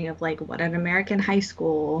understanding of like what an American high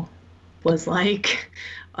school was like.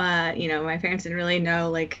 My parents didn't really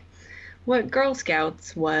know like what Girl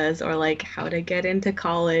Scouts was or like how to get into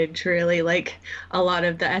college, really like a lot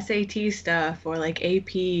of the SAT stuff or like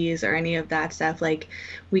APs or any of that stuff. Like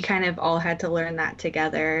we kind of all had to learn that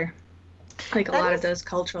together. Like a lot of those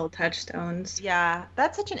cultural touchstones. Yeah,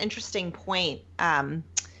 that's such an interesting point.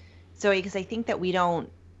 Zoe, because I think that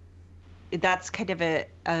that's kind of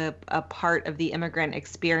a part of the immigrant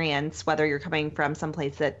experience, whether you're coming from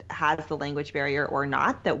someplace that has the language barrier or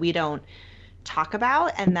not, that we don't talk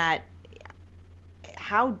about. And that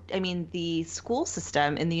the school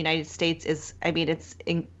system in the United States is, it's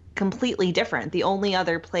completely different. The only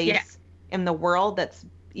other place in the world that's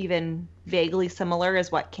even vaguely similar is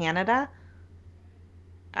Canada?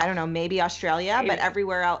 I don't know, maybe Australia, but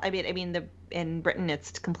everywhere else, in Britain,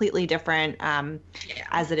 it's completely different,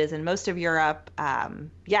 as it is in most of Europe.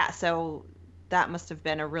 So that must have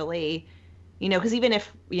been a really, because even if,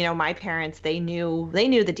 my parents, they knew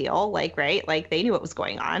the deal, like, right? Like they knew what was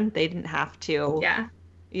going on. They didn't have to,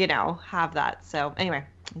 have that. So anyway,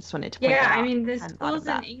 I just wanted to point that out. The schools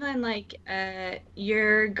in England, like,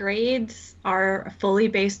 your grades are fully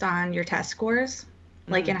based on your test scores,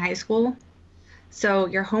 like in high school. So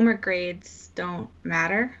your homework grades don't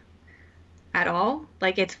matter at all.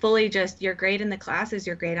 Like it's fully just your grade in the class is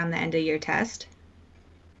your grade on the end of your test.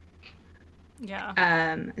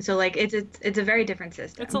 Yeah. So like it's a very different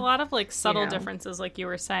system. It's a lot of like subtle differences, like you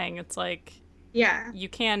were saying. It's like you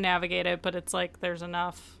can navigate it, but it's like there's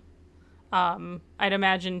enough. I'd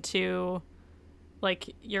imagine too,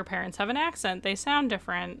 like your parents have an accent, they sound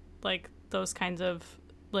different, like those kinds of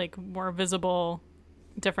like more visible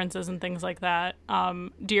differences and things like that.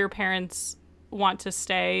 Do your parents want to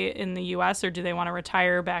stay in the US or do they want to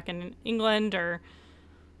retire back in England or?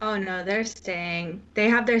 Oh no, they're staying. They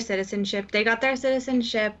have their citizenship. They got their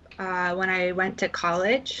citizenship when I went to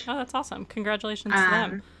college. Oh, that's awesome. Congratulations to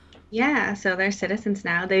them. Yeah, so they're citizens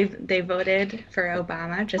now. They voted for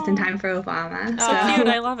Obama just in time for Obama. Oh, cute.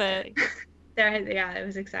 I love it. It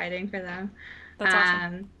was exciting for them. That's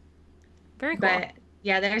awesome. Very cool. But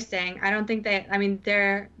yeah, they're staying. I don't think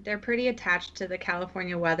they're pretty attached to the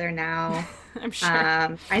California weather now. I'm sure.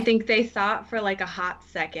 I think they thought for like a hot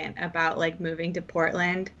second about like moving to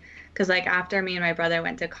Portland because like after me and my brother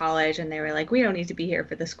went to college and they were like, we don't need to be here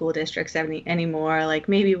for the school districts anymore. Like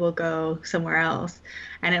maybe we'll go somewhere else.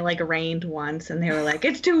 And it like rained once and they were like,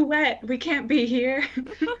 it's too wet. We can't be here.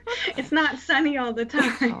 It's not sunny all the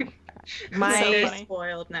time. My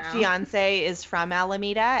spoiled now. Fiance is from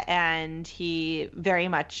Alameda and he very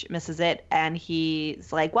much misses it. And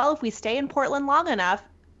he's like, well, if we stay in Portland long enough,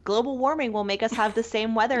 global warming will make us have the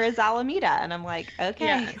same weather as Alameda. And I'm like, okay.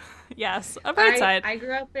 Yeah. Yes, a bright side. I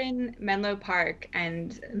grew up in Menlo Park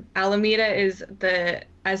and Alameda is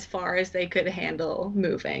as far as they could handle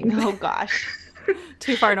moving. Oh gosh.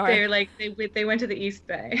 Too far north. They're like, they went to the East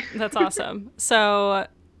Bay. That's awesome. So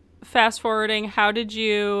fast forwarding,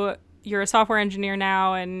 you're a software engineer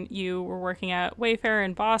now and you were working at Wayfair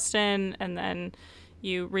in Boston and then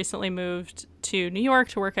you recently moved to New York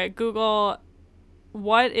to work at Google.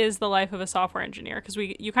 what is the life of a software engineer? Because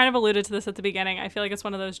you kind of alluded to this at the beginning. I feel like it's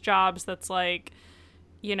one of those jobs that's like,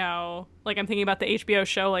 you know, like I'm thinking about the HBO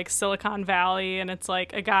show like Silicon Valley, and it's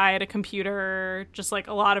like a guy at a computer, just like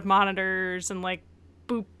a lot of monitors and like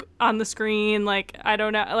boop on the screen. Like, I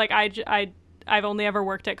don't know. Like I've only ever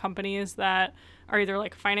worked at companies that are either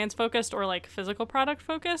like finance focused or like physical product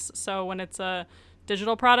focused. So when it's a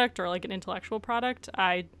digital product or like an intellectual product,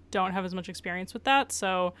 I don't have as much experience with that.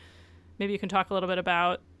 So maybe you can talk a little bit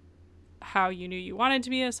about how you knew you wanted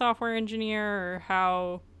to be a software engineer, or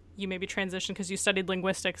how you maybe transitioned because you studied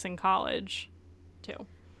linguistics in college too.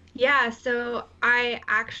 Yeah, so I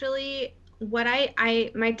actually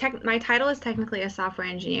my title is technically a software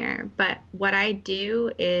engineer, but what I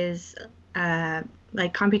do is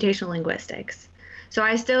like computational linguistics. So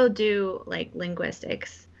I still do like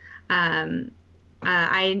linguistics.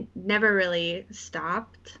 I never really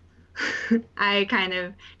stopped. I kind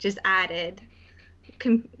of just added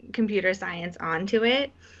computer science onto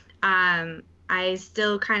it. I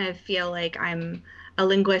still kind of feel like I'm a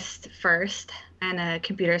linguist first and a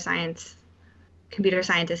computer scientist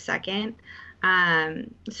second.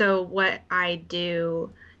 So what I do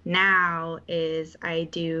now is I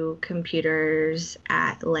do computers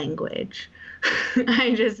at language.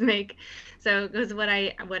 I just make, so because what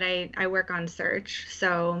I work on search.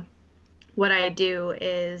 So what I do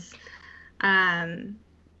is, I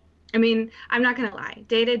mean, I'm not gonna lie,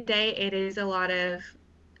 day to day it is a lot of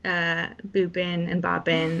booping and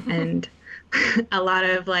bopping and a lot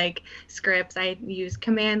of like scripts. I use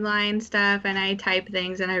command line stuff and I type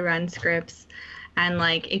things and I run scripts. And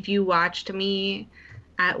like if you watched me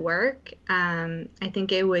at work, I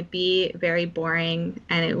think it would be very boring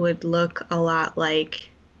and it would look a lot like,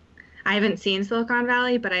 I haven't seen Silicon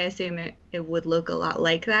Valley, but I assume it would look a lot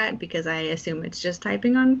like that because I assume it's just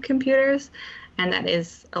typing on computers, and that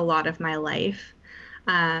is a lot of my life.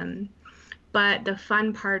 But the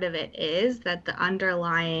fun part of it is that the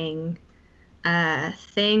underlying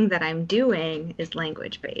thing that I'm doing is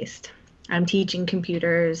language-based. I'm teaching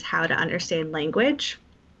computers how to understand language.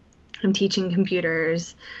 I'm teaching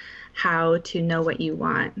computers how to know what you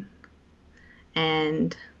want.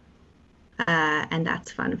 And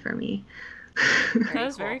that's fun for me. That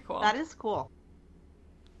is very cool. That is cool.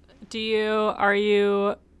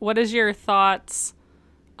 What is your thoughts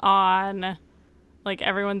on, like,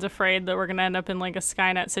 everyone's afraid that we're going to end up in like a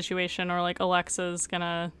Skynet situation, or like Alexa's going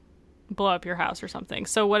to blow up your house or something.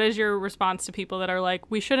 So what is your response to people that are like,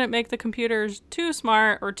 we shouldn't make the computers too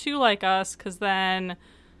smart or too like us, because then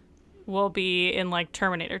we'll be in like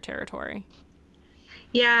Terminator territory?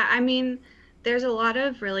 Yeah, I mean, there's a lot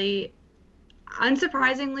of really,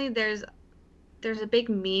 unsurprisingly, there's a big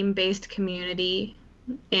meme-based community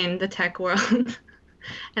in the tech world.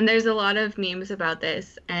 And there's a lot of memes about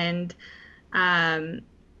this. And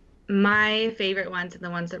my favorite ones and the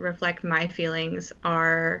ones that reflect my feelings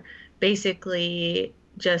are basically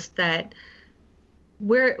just that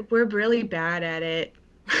we're really bad at it.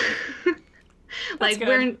 Like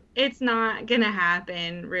it's not gonna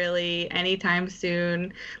happen really anytime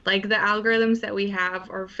soon. Like the algorithms that we have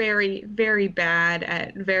are very, very bad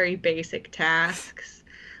at very basic tasks.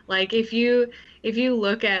 Like if you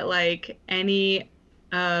look at like any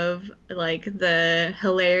of like the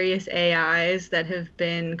hilarious AIs that have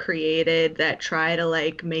been created that try to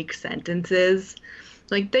like make sentences,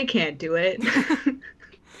 like they can't do it.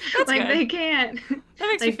 Like good. They can't. That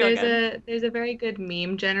makes me feel good. There's a very good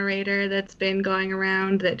meme generator that's been going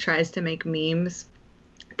around that tries to make memes.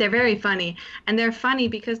 They're very funny, and they're funny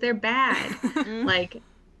because they're bad. Like,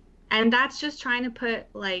 and that's just trying to put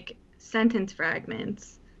like sentence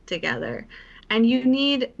fragments together. And you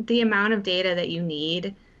need the amount of data that you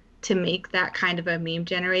need to make that kind of a meme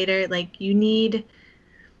generator. Like you need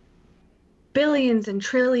billions and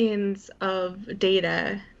trillions of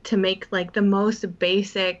data to make like the most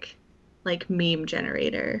basic like meme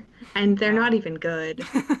generator, and they're not even good.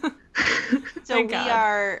 So we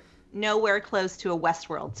are nowhere close to a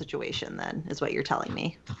Westworld situation then, is what you're telling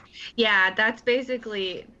me. Yeah, that's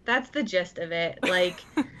the gist of it. Like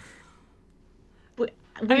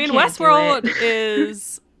I mean, Westworld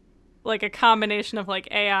is like a combination of like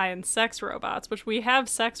AI and sex robots, which we have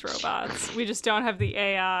sex robots. We just don't have the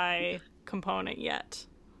AI component yet.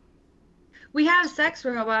 We have sex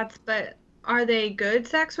robots, but are they good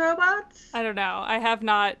sex robots? I don't know. I have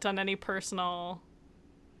not done any personal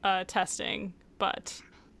testing, but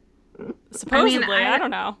supposedly, I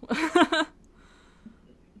don't know.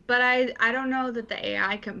 but I don't know that the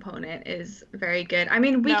AI component is very good. I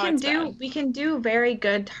mean, No, it's bad. we can do very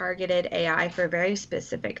good targeted AI for very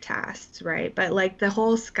specific tasks, right? But like the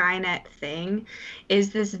whole Skynet thing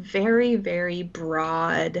is this very, very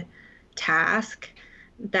broad task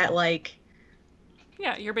that like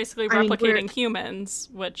Yeah, you're basically I mean, we're replicating humans,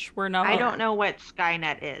 which we're no I longer. don't know what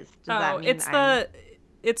Skynet is. Does that Oh, mean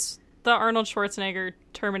it's the Arnold Schwarzenegger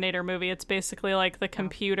Terminator movie. It's basically like the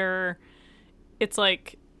computer. It's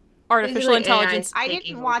like artificial basically AI intelligence. I taking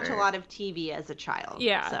didn't watch a over. lot of TV as a child.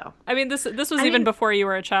 Yeah. So I mean, this was I even mean- before you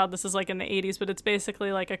were a child. This is like in the 80s, but it's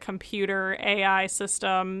basically like a computer AI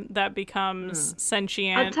system that becomes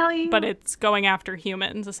sentient, I'll tell you- but it's going after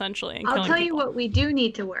humans essentially and I'll killing tell you people. what we do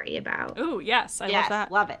need to worry about, Ooh, yes, I yes, love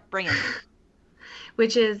that. love it. Bring it.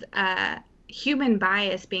 which is human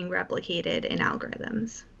bias being replicated in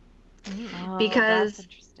algorithms. Oh, Because- that's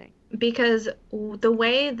interesting. Because the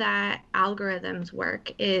way that algorithms work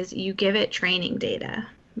is you give it training data,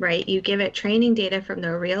 right? You give it training data from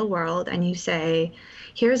the real world and you say,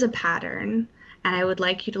 here's a pattern, and I would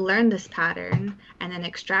like you to learn this pattern and then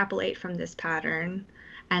extrapolate from this pattern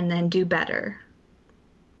and then do better,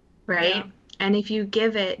 right? Yeah. And if you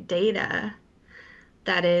give it data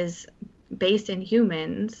that is based in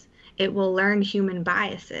humans, it will learn human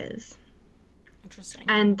biases. Interesting.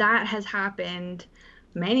 And that has happened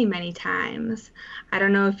many, many times. I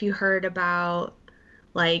don't know if you heard about,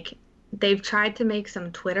 like, they've tried to make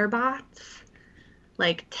some Twitter bots,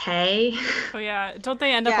 like Tay. Oh yeah, don't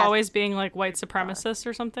they end up Yes. always being like white supremacists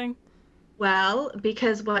or something? Well,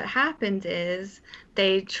 because what happens is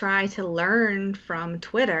they try to learn from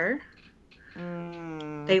Twitter.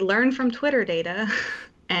 Mm. They learn from Twitter data,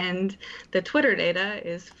 and the Twitter data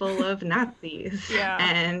is full of Nazis. Yeah.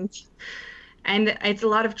 And it's a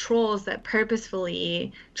lot of trolls that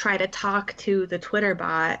purposefully try to talk to the Twitter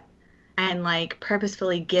bot and like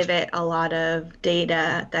purposefully give it a lot of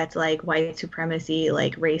data that's like white supremacy,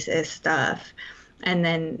 like racist stuff. And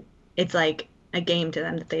then it's like a game to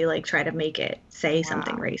them that they like try to make it say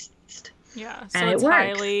something Wow. racist. Yeah. So And it it's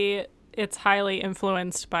works. highly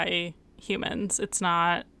influenced by humans. It's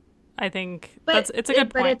not. I think it's a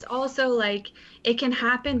good But point. it's also like it can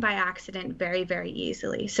happen by accident very, very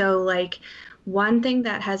easily. So like one thing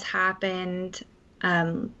that has happened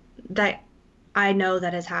that I know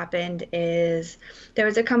that has happened is there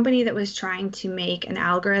was a company that was trying to make an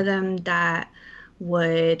algorithm that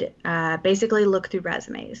would basically look through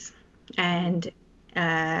resumes. And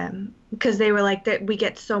because they were like that, we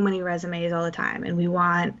get so many resumes all the time, and we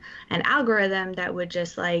want an algorithm that would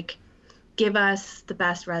just like give us the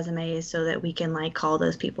best resumes so that we can like call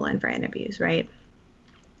those people in for interviews, right?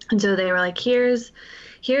 And so they were like, here's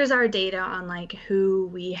our data on like who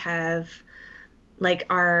we have, like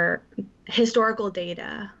our historical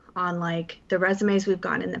data on like the resumes we've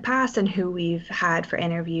gotten in the past and who we've had for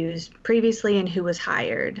interviews previously and who was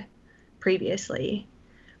hired previously,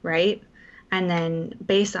 right? And then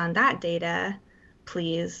based on that data,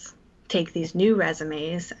 please take these new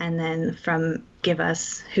resumes and then give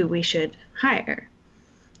us who we should hire,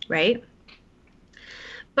 right?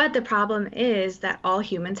 But the problem is that all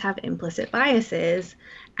humans have implicit biases,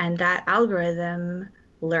 and that algorithm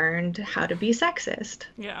learned how to be sexist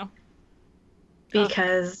Yeah.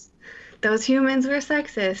 because those humans were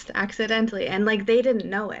sexist accidentally, and like they didn't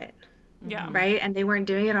know it, Yeah. right? And they weren't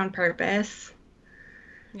doing it on purpose.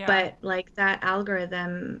 Yeah. But like that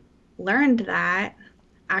algorithm learned that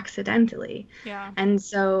accidentally. yeah. And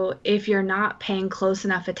so if you're not paying close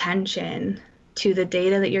enough attention to the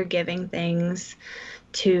data that you're giving things,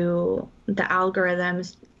 to the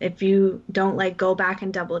algorithms, if you don't like go back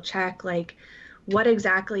and double check like what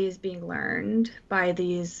exactly is being learned by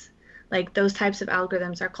these, like those types of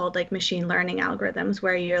algorithms are called like machine learning algorithms,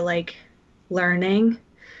 where you're like learning.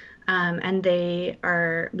 And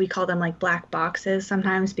we call them like black boxes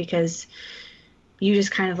sometimes, because you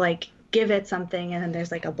just kind of like give it something and then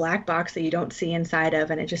there's like a black box that you don't see inside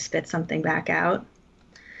of, and it just spits something back out.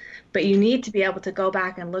 But you need to be able to go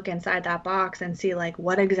back and look inside that box and see like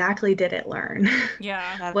what exactly did it learn?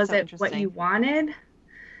 Yeah. That's Was so it what you interesting. wanted?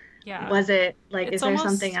 Yeah. Was it like, It's is there almost-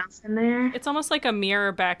 something else in there? It's almost like a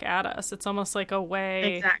mirror back at us. It's almost like a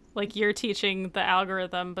way, Exactly. like you're teaching the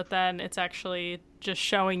algorithm, but then it's actually just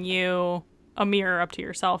showing you a mirror up to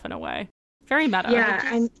yourself in a way. Very meta.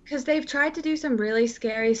 Yeah, and because they've tried to do some really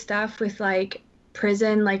scary stuff with like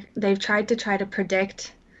prison, like they've tried to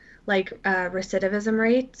predict like recidivism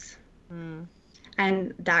rates, Mm.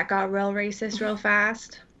 and that got real racist real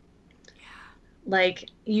fast. Like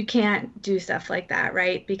you can't do stuff like that,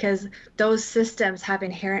 right? Because those systems have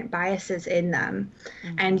inherent biases in them.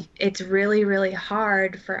 Mhm. And it's really, really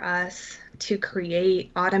hard for us to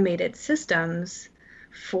create automated systems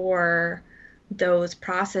for those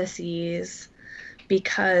processes,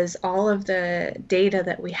 because all of the data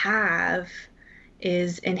that we have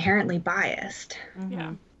is inherently biased.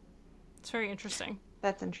 Yeah. It's very interesting.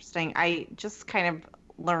 That's interesting. I just kind of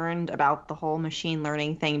learned about the whole machine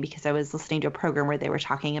learning thing because I was listening to a program where they were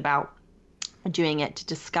talking about doing it to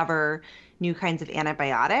discover new kinds of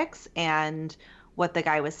antibiotics. And what the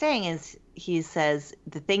guy was saying is, he says,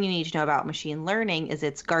 the thing you need to know about machine learning is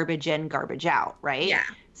it's garbage in, garbage out, right? Yeah.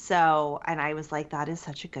 So, and I was like, that is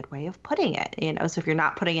such a good way of putting it. So if you're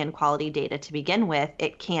not putting in quality data to begin with,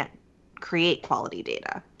 it can't create quality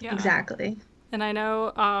data. Yeah. Exactly. And I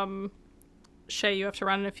know, Shay, you have to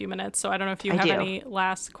run in a few minutes, so I don't know if you have any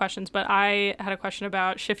last questions, but I had a question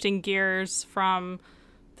about shifting gears from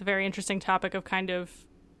the very interesting topic of kind of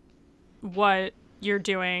what you're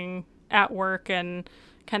doing at work and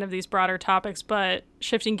kind of these broader topics, but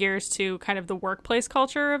shifting gears to kind of the workplace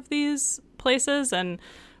culture of these places, and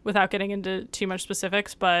without getting into too much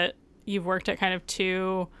specifics, but you've worked at kind of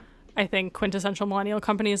two, I think, quintessential millennial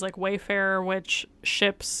companies like Wayfair, which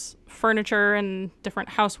ships furniture and different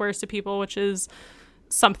housewares to people, which is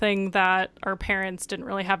something that our parents didn't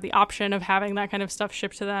really have the option of having that kind of stuff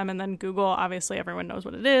shipped to them. And then Google, obviously everyone knows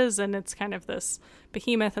what it is, and it's kind of this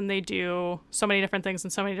behemoth, and they do so many different things in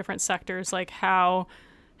so many different sectors. Like, how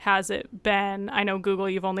has it been? I know Google,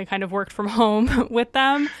 you've only kind of worked from home with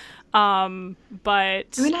them, but I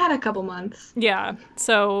mean, I had a couple months. Yeah.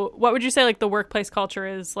 So what would you say like the workplace culture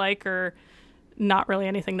is like, or not really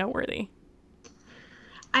anything noteworthy?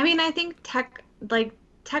 I mean, I think tech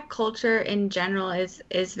culture in general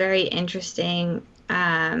is very interesting,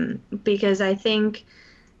 because I think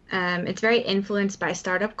it's very influenced by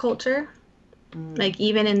startup culture. Like,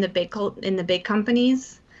 even in the big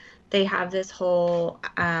companies, they have this whole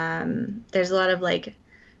there's a lot of like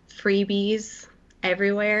freebies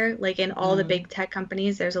everywhere. Like, in all the big tech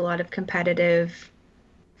companies, there's a lot of competitive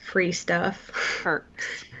free stuff.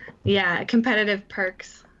 Perks. Yeah, competitive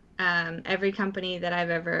perks. Every company that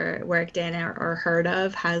I've ever worked in or heard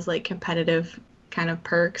of has like competitive kind of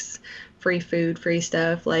perks, free food, free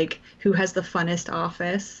stuff, like who has the funnest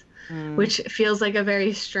office, which feels like a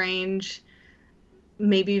very strange,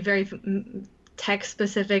 maybe very tech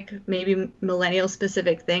specific, maybe millennial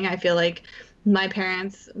specific thing. I feel like my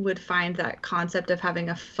parents would find that concept of having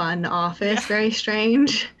a fun office very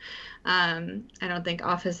strange. I don't think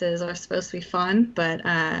offices are supposed to be fun, but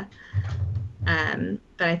I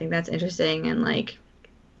think that's interesting. And like,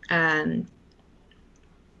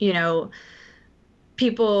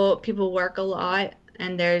 people work a lot,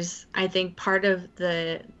 and there's, I think part of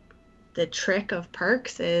the trick of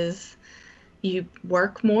perks is you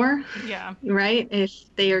work more. Yeah. Right?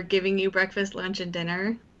 If they are giving you breakfast, lunch, and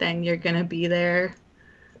dinner, then you're going to be there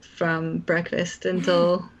from breakfast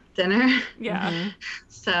until dinner. Yeah.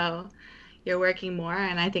 So you're working more.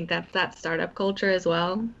 And I think that's startup culture as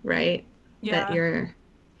well, right? Yeah. That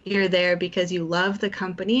you're there because you love the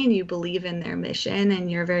company and you believe in their mission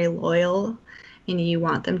and you're very loyal and you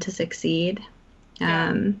want them to succeed.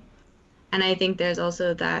 Yeah. And I think there's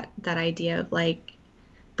also that idea of like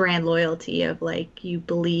brand loyalty, of like you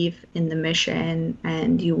believe in the mission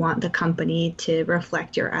and you want the company to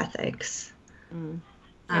reflect your ethics,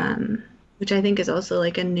 which I think is also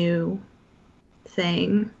like a new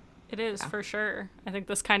thing. It is, for sure. I think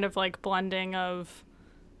this kind of like blending of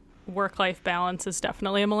work-life balance is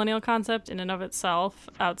definitely a millennial concept in and of itself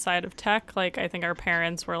outside of tech. Like, I think our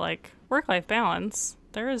parents were like, work-life balance?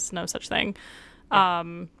 There is no such thing. Yeah.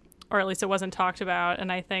 Or at least it wasn't talked about. And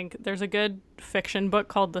I think there's a good fiction book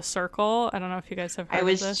called The Circle. I don't know if you guys have heard of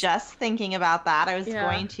this. I was just thinking about that. I was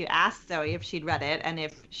going to ask Zoe if she'd read it and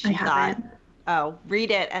if she thought,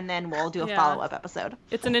 read it, and then we'll do a follow-up episode.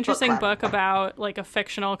 It's an interesting book about like a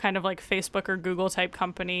fictional kind of like Facebook or Google type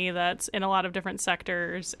company that's in a lot of different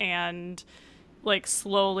sectors, and like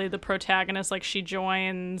slowly the protagonist, like she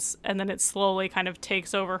joins and then it slowly kind of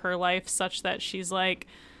takes over her life such that she's like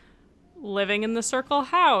living in the Circle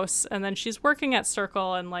house, and then she's working at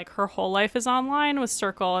Circle, and like her whole life is online with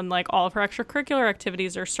Circle, and like all of her extracurricular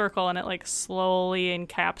activities are Circle, and it like slowly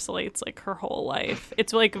encapsulates like her whole life.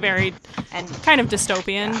 It's like very and kind of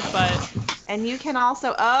dystopian, but and you can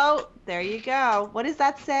also there you go. What does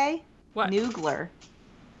that say? What? Noogler.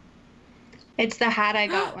 It's the hat I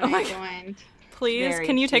got when I joined. Please,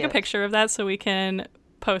 can you take a picture of that so we can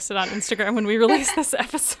post it on Instagram when we release this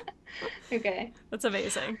episode? Okay. That's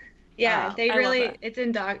amazing. Yeah, they really, it's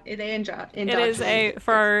It is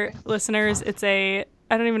for our listeners, it's I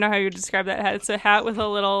don't even know how you would describe that hat. It's a hat with a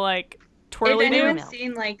little like twirly. If anyone's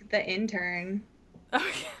seen like The Intern.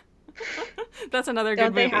 Okay. That's another Don't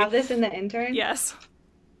good movie. they have this in The Intern? Yes.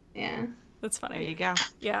 Yeah. That's funny. There you go.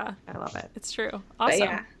 Yeah. I love it. It's true. Awesome. But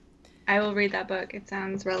yeah, I will read that book. It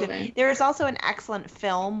sounds relevant. There is also an excellent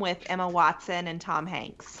film with Emma Watson and Tom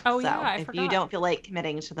Hanks. Oh, so yeah, I if forgot. you don't feel like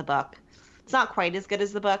committing to the book, it's not quite as good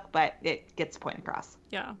as the book, but it gets the point across.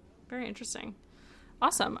 Yeah. Very interesting.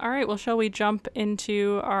 Awesome. All right. Well, shall we jump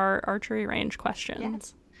into our archery range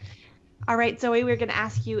questions? All right, Zoe, we're going to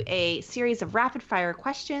ask you a series of rapid fire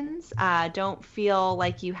questions. Don't feel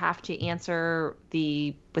like you have to answer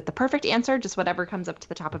with the perfect answer, just whatever comes up to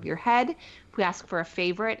the top of your head. If we ask for a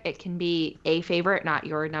favorite, it can be a favorite, not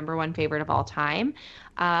your number one favorite of all time.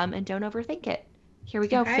 And don't overthink it. Here we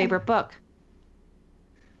go. Okay. Favorite book.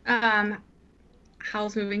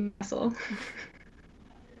 Howl's Moving Castle.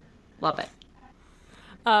 Love it.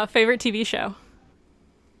 Favorite TV show?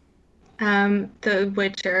 The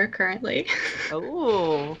Witcher currently.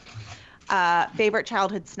 Oh. Favorite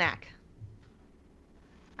childhood snack.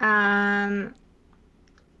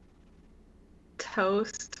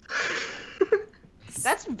 Toast.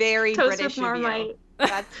 That's very Toast British with of you. Marmite.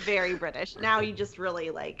 That's very British. Now you just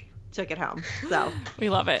really took it home. So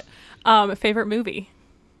We love it. Favorite movie?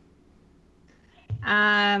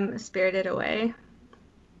 Spirited Away.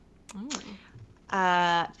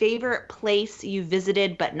 favorite place you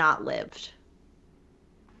visited but not lived.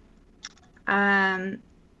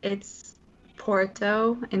 It's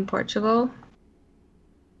Porto in Portugal.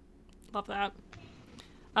 Love that.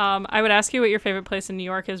 I would ask you what your favorite place in New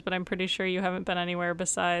York is, but I'm pretty sure you haven't been anywhere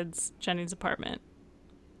besides Jenny's apartment.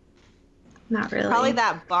 Not really. Probably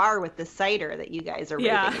that bar with the cider that you guys are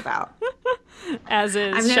raving about. As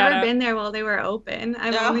is. I've never been there while they were open.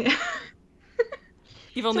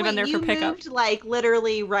 You've only been there for pickup. You moved like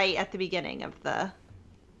literally right at the beginning of the.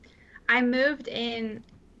 I moved in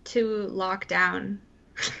to lockdown.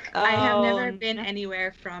 I have never been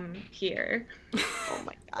anywhere from here. Oh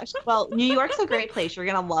my gosh. Well, New York's a great place. You're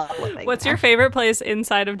going to love living What's there. your favorite place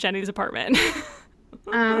inside of Jenny's apartment?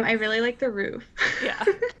 I really like the roof. Yeah.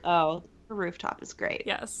 Oh, the rooftop is great.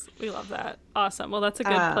 Yes, we love that. Awesome. Well, that's a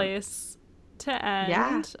good place to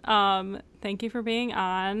end. Yeah. Thank you for being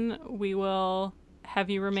on. We will have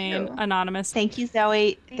you remain you. anonymous. Thank you,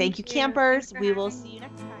 Zoe. Thank you, you. campers. Thanks for We will having see you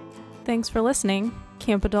next time. Thanks for listening.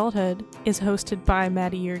 Camp Adulthood is hosted by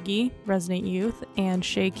Maddie Yergi, Resident Youth, and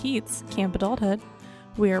Shay Keats, Camp Adulthood.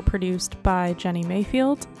 We are produced by Jenny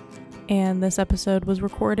Mayfield, and this episode was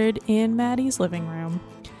recorded in Maddie's living room.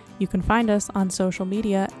 You can find us on social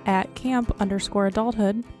media at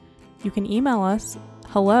camp_adulthood. You can email us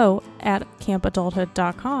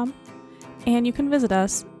hello@campadulthood.com, and you can visit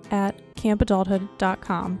us at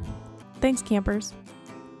campadulthood.com. Thanks, campers.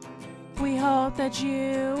 We hope that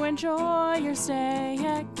you enjoy your stay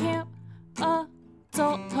at Camp Adulthood.